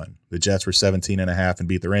both won. The Jets were 17.5 and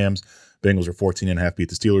beat the Rams. Bengals were 14.5, beat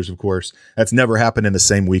the Steelers, of course. That's never happened in the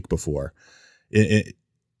same week before.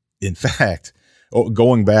 In fact,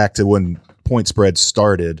 going back to when point spreads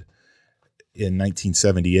started in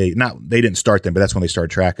 1978, they didn't start them, but that's when they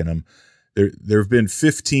started tracking them. There have been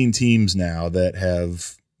 15 teams now that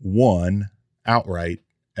have won outright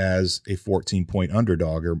as a 14-point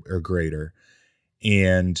underdog or greater.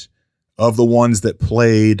 And of the ones that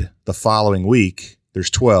played the following week, there's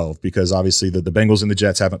 12 because obviously the Bengals and the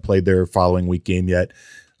Jets haven't played their following week game yet.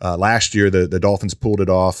 Last year, the Dolphins pulled it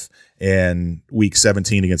off in week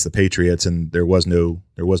 17 against the Patriots, and there was no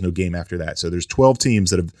game after that. So there's 12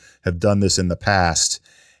 teams that have done this in the past,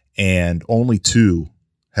 and only 2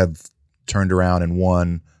 have turned around and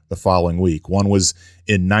won the following week. One was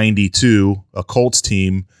in 92, a Colts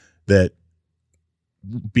team that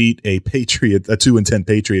beat a 2-10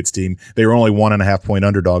 Patriots team. They were only 1.5-point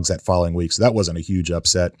underdogs that following week, so that wasn't a huge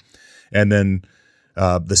upset. And then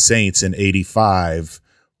the Saints in 85,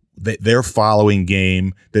 their following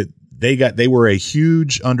game that they were a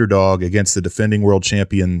huge underdog against the defending world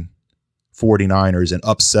champion 49ers and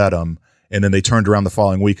upset them, and then they turned around the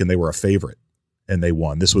following week and they were a favorite and they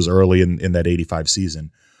won. This was early in that 85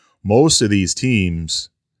 season. Most of these teams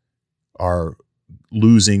are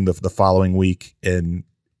losing the following week and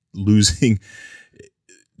losing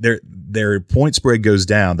their point spread goes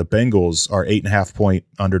down. The Bengals are 8.5-point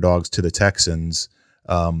underdogs to the Texans.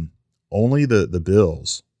 Only the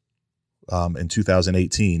Bills in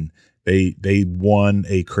 2018, they won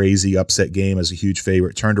a crazy upset game as a huge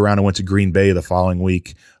favorite, turned around and went to Green Bay the following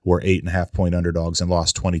week, were 8.5-point underdogs and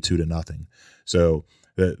lost 22-0. So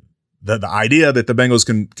the idea that the Bengals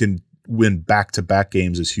can win back-to-back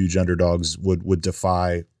games as huge underdogs would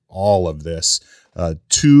defy all of this.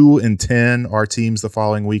 2-10 are teams the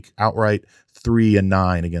following week outright,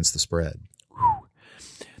 3-9 against the spread.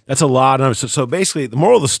 That's a lot. So basically, the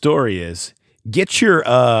moral of the story is get your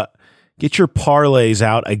parlays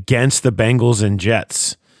out against the Bengals and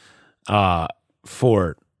Jets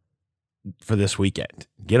for this weekend.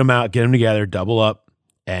 Get them out, get them together, double up,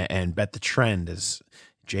 and bet the trend. As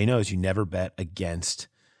Jay knows, you never bet against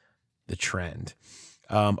the trend.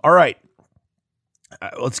 All right.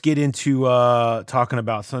 Let's get into talking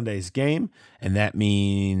about Sunday's game. And that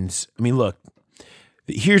means, look,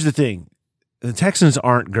 here's the thing. The Texans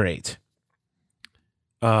aren't great.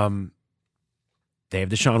 They have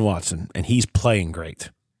Deshaun Watson, and he's playing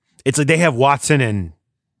great. It's like they have Watson and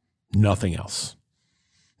nothing else.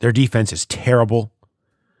 Their defense is terrible.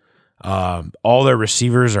 All their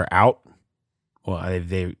receivers are out. Well,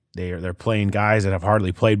 they're playing guys that have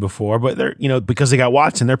hardly played before, but they're because they got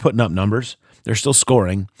Watson, they're putting up numbers. They're still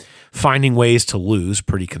scoring, finding ways to lose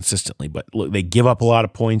pretty consistently. But look, they give up a lot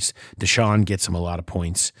of points. Deshaun gets them a lot of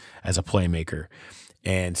points as a playmaker.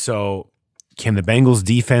 And so can the Bengals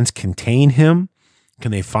defense contain him?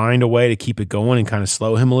 Can they find a way to keep it going and kind of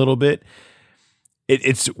slow him a little bit?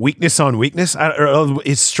 It's weakness on weakness.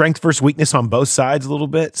 It's strength versus weakness on both sides a little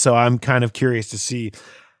bit. So I'm kind of curious to see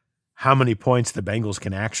how many points the Bengals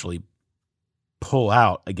can actually pull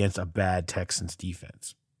out against a bad Texans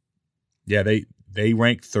defense. Yeah, they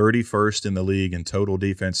rank 31st in the league in total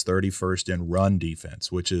defense, 31st in run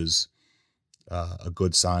defense, which is a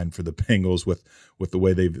good sign for the Bengals with the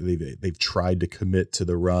way they've tried to commit to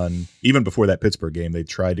the run. Even before that Pittsburgh game, they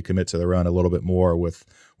tried to commit to the run a little bit more with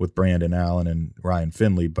Brandon Allen and Ryan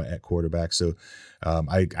Finley at quarterback. So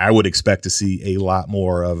I would expect to see a lot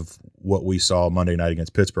more of what we saw Monday night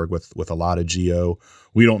against Pittsburgh with a lot of Gio.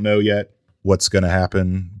 We don't know yet what's going to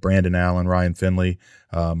happen. Brandon Allen, Ryan Finley.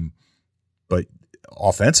 But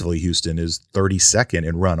offensively, Houston is 32nd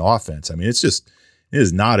in run offense. It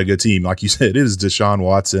is not a good team. Like you said, it is Deshaun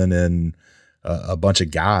Watson and a bunch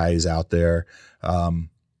of guys out there.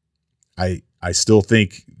 I still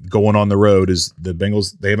think going on the road is the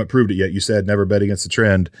Bengals. They haven't proved it yet. You said never bet against the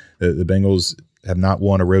trend. The Bengals have not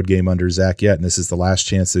won a road game under Zach yet, and this is the last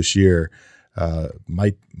chance this year.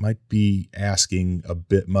 might be asking a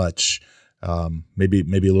bit much. Maybe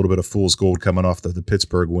a little bit of fool's gold coming off the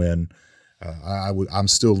Pittsburgh win. I'm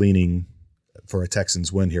still leaning for a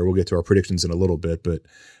Texans win here. We'll get to our predictions in a little bit, but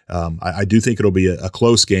I do think it'll be a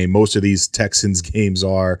close game. Most of these Texans games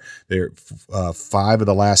they're 5 of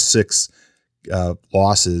the last 6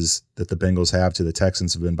 losses that the Bengals have to the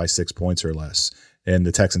Texans have been by 6 points or less. And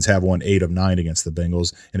the Texans have won 8 of 9 against the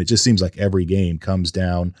Bengals. And it just seems like every game comes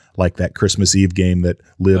down like that Christmas Eve game that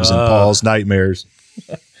lives in Paul's nightmares.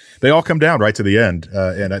 They all come down right to the end.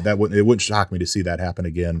 And it wouldn't shock me to see that happen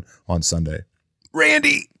again on Sunday.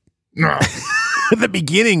 Randy. The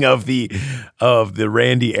beginning of the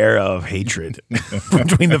Randy era of hatred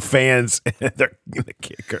between the fans and the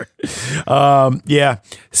kicker. Yeah.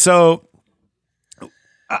 So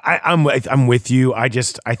I'm with you. I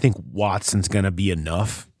think Watson's going to be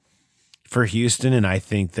enough for Houston, and I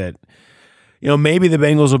think that maybe the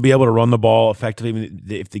Bengals will be able to run the ball effectively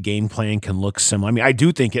if the game plan can look similar. I mean, I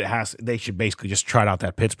do think they should basically just trot out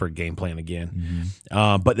that Pittsburgh game plan again.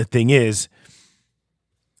 Mm-hmm. But the thing is,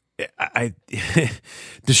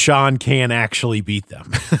 Deshaun can actually beat them,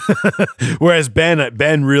 whereas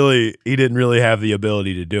Ben really didn't really have the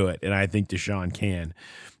ability to do it, and I think Deshaun can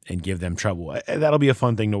and give them trouble. That'll be a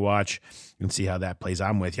fun thing to watch and see how that plays.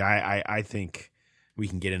 I'm with you. I think we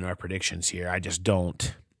can get into our predictions here. I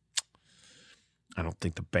don't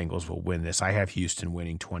think the Bengals will win this. I have Houston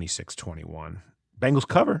winning 26-21. Bengals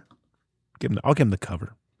cover. I'll give them the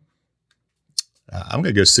cover. I'm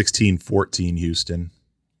going to go 16-14 Houston.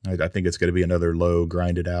 I think it's going to be another low,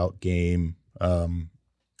 grinded out game.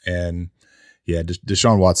 And yeah,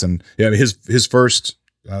 Deshaun Watson. Yeah, his first.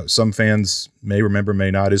 Some fans may remember,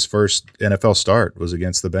 may not. His first NFL start was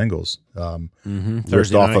against the Bengals.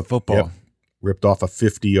 Thursday night football. Yep, ripped off a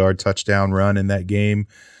 50-yard touchdown run in that game.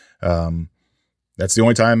 That's the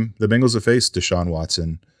only time the Bengals have faced Deshaun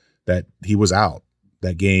Watson that he was out.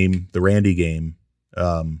 That game, the Randy game.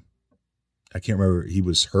 I can't remember. He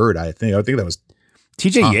was hurt. I think that was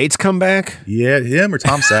TJ Yates come back? Yeah, him or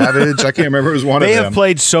Tom Savage. I can't remember. It was one of them. They have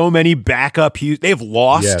played so many backup. They have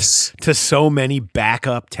lost to so many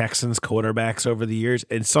backup Texans quarterbacks over the years,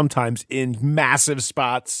 and sometimes in massive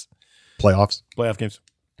spots. Playoff games.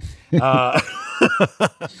 That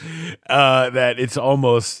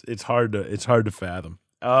it's hard to fathom.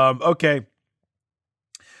 Okay.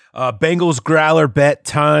 Bengals growler bet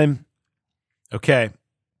time. Okay.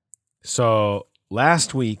 So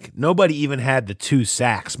last week, nobody even had the 2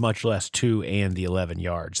 sacks, much less 2 and the 11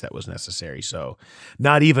 yards that was necessary. So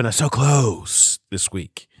not even so close this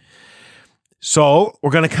week. So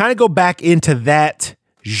we're going to kind of go back into that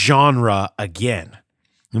genre again.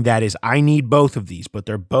 And that is, I need both of these, but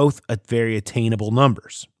they're both at very attainable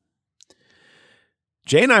numbers.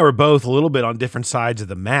 Jay and I were both a little bit on different sides of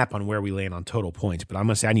the map on where we land on total points, but I'm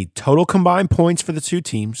going to say I need total combined points for the 2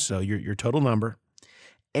 teams, so your total number,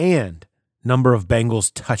 and number of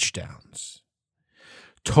Bengals touchdowns.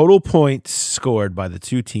 Total points scored by the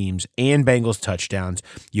 2 teams and Bengals touchdowns.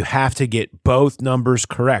 You have to get both numbers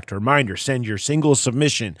correct. Reminder, send your single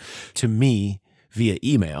submission to me via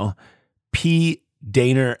email,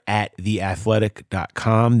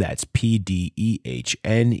 pdaner@theathletic.com. That's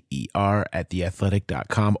PDEHNER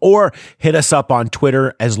 @theathletic.com. Or hit us up on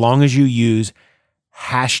Twitter as long as you use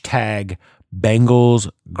hashtag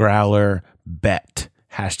BengalsGrowlerBet.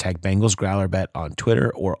 Hashtag BengalsGrowlerBet on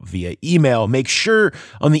Twitter or via email. Make sure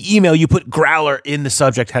on the email you put Growler in the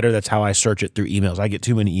subject header. That's how I search it through emails. I get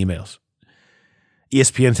too many emails.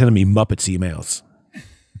 ESPN sending me Muppets emails.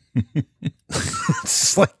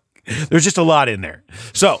 It's like there's just a lot in there.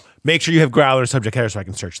 So make sure you have Growler in the subject header so I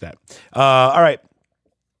can search that. All right.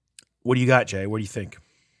 What do you got, Jay? What do you think?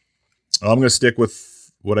 I'm going to stick with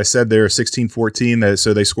what I said there, 16-14.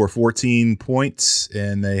 So they score 14 points,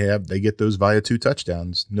 and they get those via 2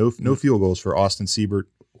 touchdowns. No field goals for Austin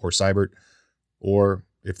Seibert, or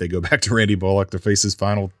if they go back to Randy Bullock to face his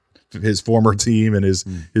former team and his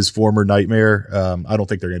former nightmare. I don't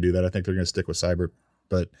think they're going to do that. I think they're going to stick with Seibert.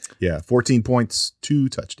 But yeah, 14 points, 2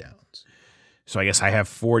 touchdowns. So I guess I have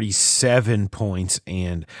 47 points,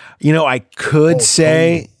 and I could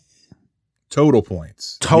say. Total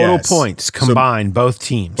points. Total points combined, so, both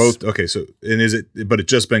teams. Okay, so but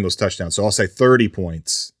it's just Bengals touchdowns. So I'll say 30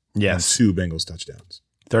 points. Yes. And 2 Bengals touchdowns.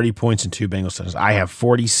 30 points and 2 Bengals touchdowns. I have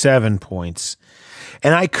 47 points.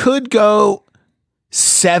 And I could go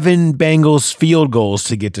 7 Bengals field goals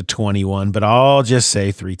to get to 21, but I'll just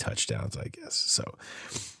say 3 touchdowns, I guess. So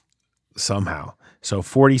somehow. So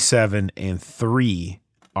 47 and 3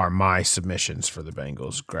 are my submissions for the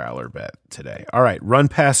Bengals growler bet today. All right, run,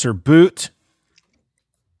 pass, or boot.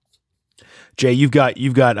 Jay, you've got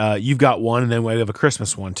one, and then we have a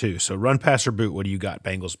Christmas one too. So run, pass, or boot. What do you got?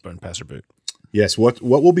 Bengals run, pass, or boot? Yes. What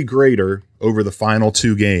will be greater over the final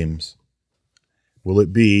two games? Will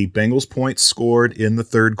it be Bengals points scored in the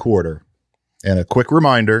third quarter? And a quick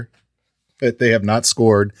reminder that they have not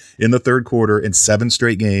scored in the third quarter in 7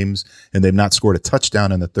 straight games, and they've not scored a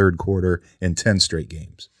touchdown in the third quarter in 10 straight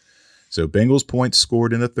games. So Bengals points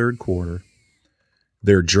scored in the third quarter,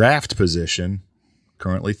 their draft position,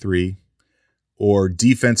 currently 3, or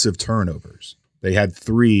defensive turnovers. They had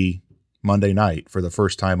 3 Monday night for the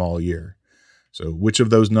first time all year. So which of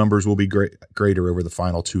those numbers will be greater over the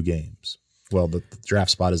final 2 games? Well, the draft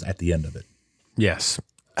spot is at the end of it. Yes.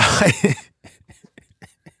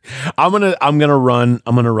 I'm gonna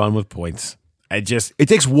run with points. It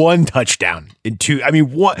takes 1 touchdown in 2. I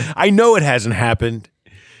mean, I know it hasn't happened.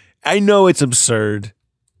 I know it's absurd.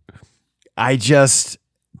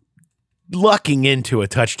 Lucking into a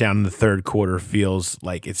touchdown in the third quarter feels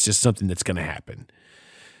like it's just something that's gonna happen.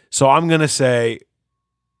 So I'm gonna say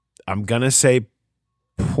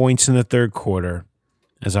points in the third quarter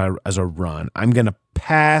as a run. I'm gonna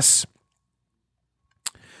pass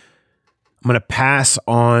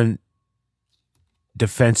on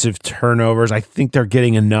defensive turnovers. I think they're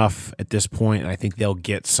getting enough at this point, and I think they'll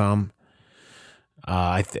get some.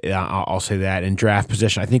 I'll say that. In draft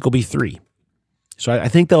position, I think will be 3. So I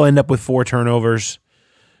think they'll end up with 4 turnovers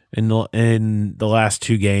in the last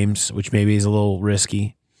 2 games, which maybe is a little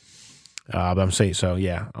risky. But I'm saying so.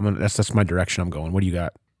 Yeah, that's my direction I'm going. What do you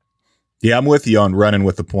got? Yeah, I'm with you on running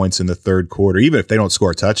with the points in the third quarter, even if they don't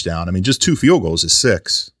score a touchdown. I mean, just 2 field goals is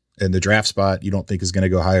 6. And the draft spot you don't think is going to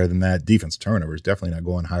go higher than that. Defensive turnovers definitely not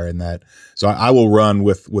going higher than that. So I will run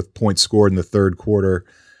with points scored in the third quarter.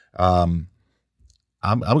 I'm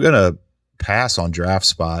going to pass on draft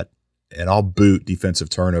spot, and I'll boot defensive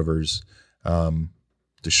turnovers.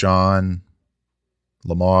 Deshaun,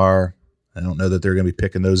 Lamar, I don't know that they're going to be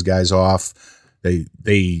picking those guys off. It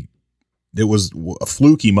was a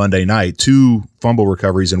fluky Monday night, 2 fumble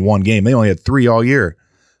recoveries in 1 game. They only had 3 all year,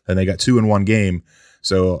 and they got 2 in 1 game.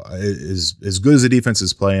 So as good as the defense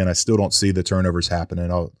is playing, I still don't see the turnovers happening.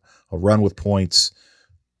 I'll run with points,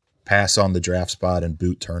 pass on the draft spot, and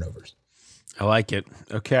boot turnovers. I like it.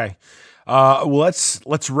 Okay. Well,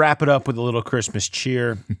 let's wrap it up with a little Christmas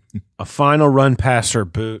cheer. A final run, pass, or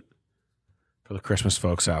boot for the Christmas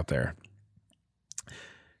folks out there.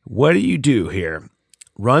 What do you do here?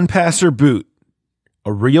 Run, pass, or boot?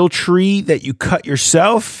 A real tree that you cut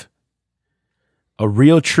yourself? A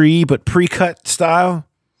real tree but pre-cut style?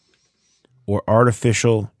 Or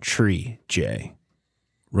artificial tree, Jay?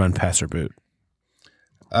 Run, pass, or boot?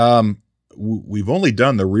 We've only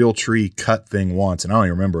done the real tree cut thing once, and I don't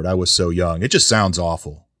even remember it. I was so young. It just sounds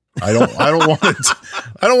awful. I don't want to.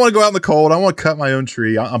 I don't want to go out in the cold. I want to cut my own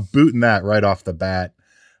tree. I'm booting that right off the bat.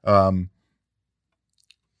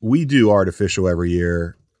 We do artificial every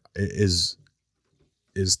year. As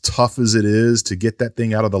tough as it is to get that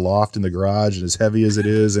thing out of the loft in the garage, and as heavy as it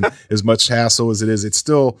is, and as much hassle as it is, it's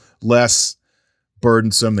still less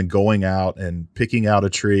burdensome than going out and picking out a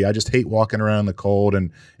tree. I just hate walking around in the cold,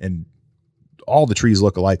 and all the trees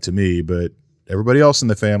look alike to me, but everybody else in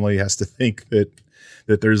the family has to think that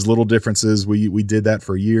there's little differences. We did that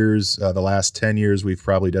for years. The last 10 years, we've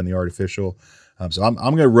probably done the artificial. So I'm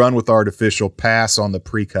going to run with artificial, pass on the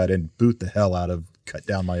pre-cut, and boot the hell out of cut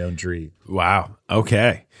down my own tree. Wow.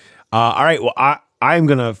 Okay. All right. Well, I'm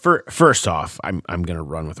going to, first off, I'm going to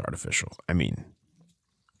run with artificial. I mean,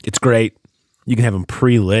 it's great. You can have them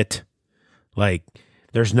pre-lit. Like,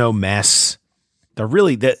 there's no mess. They're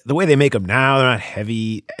really, the way they make them now, they're not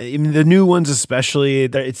heavy. I mean, the new ones especially,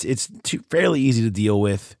 it's fairly easy to deal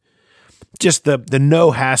with. Just the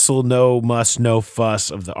no hassle, no muss, no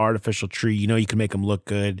fuss of the artificial tree. You know you can make them look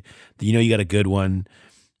good. You know you got a good one.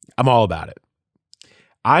 I'm all about it.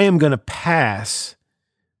 I am going to pass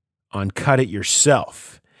on cut it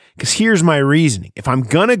yourself. Because here's my reasoning. If I'm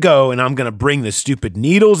going to go and I'm going to bring the stupid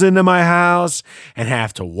needles into my house and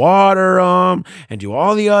have to water them and do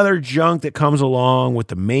all the other junk that comes along with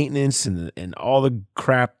the maintenance and all the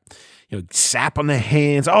crap, sap on the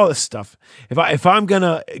hands, all this stuff. If I'm going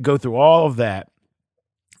to go through all of that,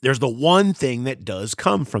 there's the one thing that does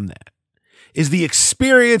come from that is the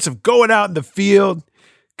experience of going out in the field,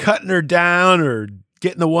 cutting her down or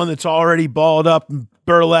getting the one that's already balled up and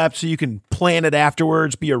burlap so you can plant it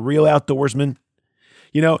afterwards, be a real outdoorsman.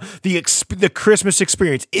 The Christmas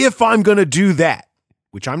experience. If I'm going to do that,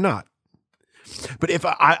 which I'm not, but if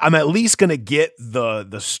I'm at least going to get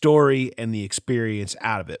the story and the experience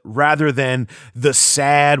out of it rather than the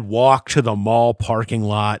sad walk to the mall parking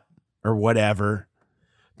lot or whatever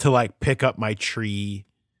to like pick up my tree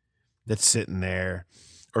that's sitting there,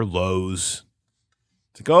 or Lowe's.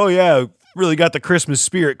 It's like, oh yeah, really got the Christmas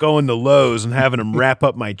spirit going to Lowe's and having them wrap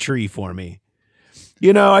up my tree for me.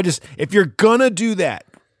 You know, if you're gonna do that,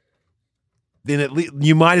 then at least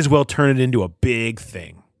you might as well turn it into a big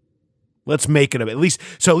thing. Let's make it at least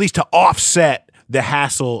to offset the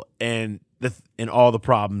hassle and all the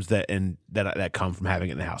problems that come from having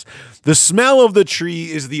it in the house. The smell of the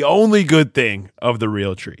tree is the only good thing of the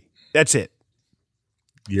real tree. That's it.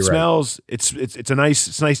 You're Smells. Right.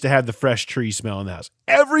 It's nice to have the fresh tree smell in the house.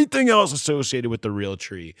 Everything else associated with the real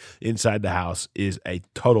tree inside the house is a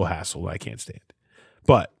total hassle that I can't stand.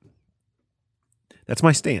 But that's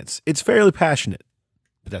my stance. It's fairly passionate,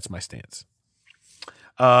 but that's my stance.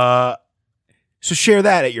 So share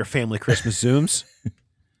that at your family Christmas Zooms.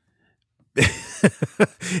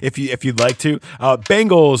 if you'd like to.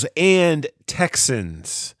 Bengals and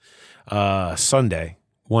Texans Sunday,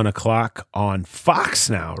 1:00 on Fox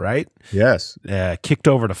now, right? Yes. Kicked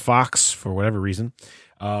over to Fox for whatever reason.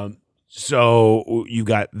 So you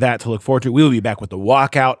got that to look forward to. We'll be back with the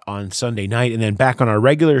walkout on Sunday night and then back on our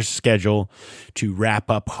regular schedule to wrap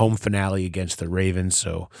up home finale against the Ravens.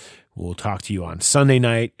 So we'll talk to you on Sunday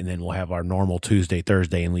night, and then we'll have our normal Tuesday,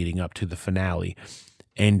 Thursday, and leading up to the finale,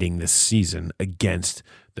 ending this season against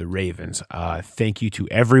the Ravens. Thank you to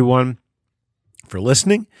everyone for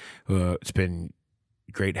listening. It's been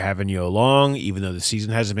great having you along. Even though the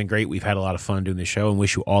season hasn't been great, we've had a lot of fun doing the show, and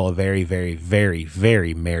wish you all a very, very, very,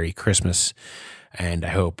 very Merry Christmas. And I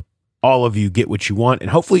hope all of you get what you want, and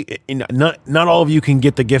hopefully not all of you can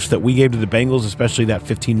get the gifts that we gave to the Bengals, especially that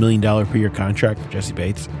 $15 million per year contract for Jesse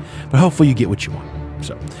Bates, but hopefully you get what you want.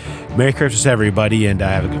 So Merry Christmas, everybody, and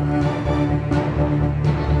have a good one.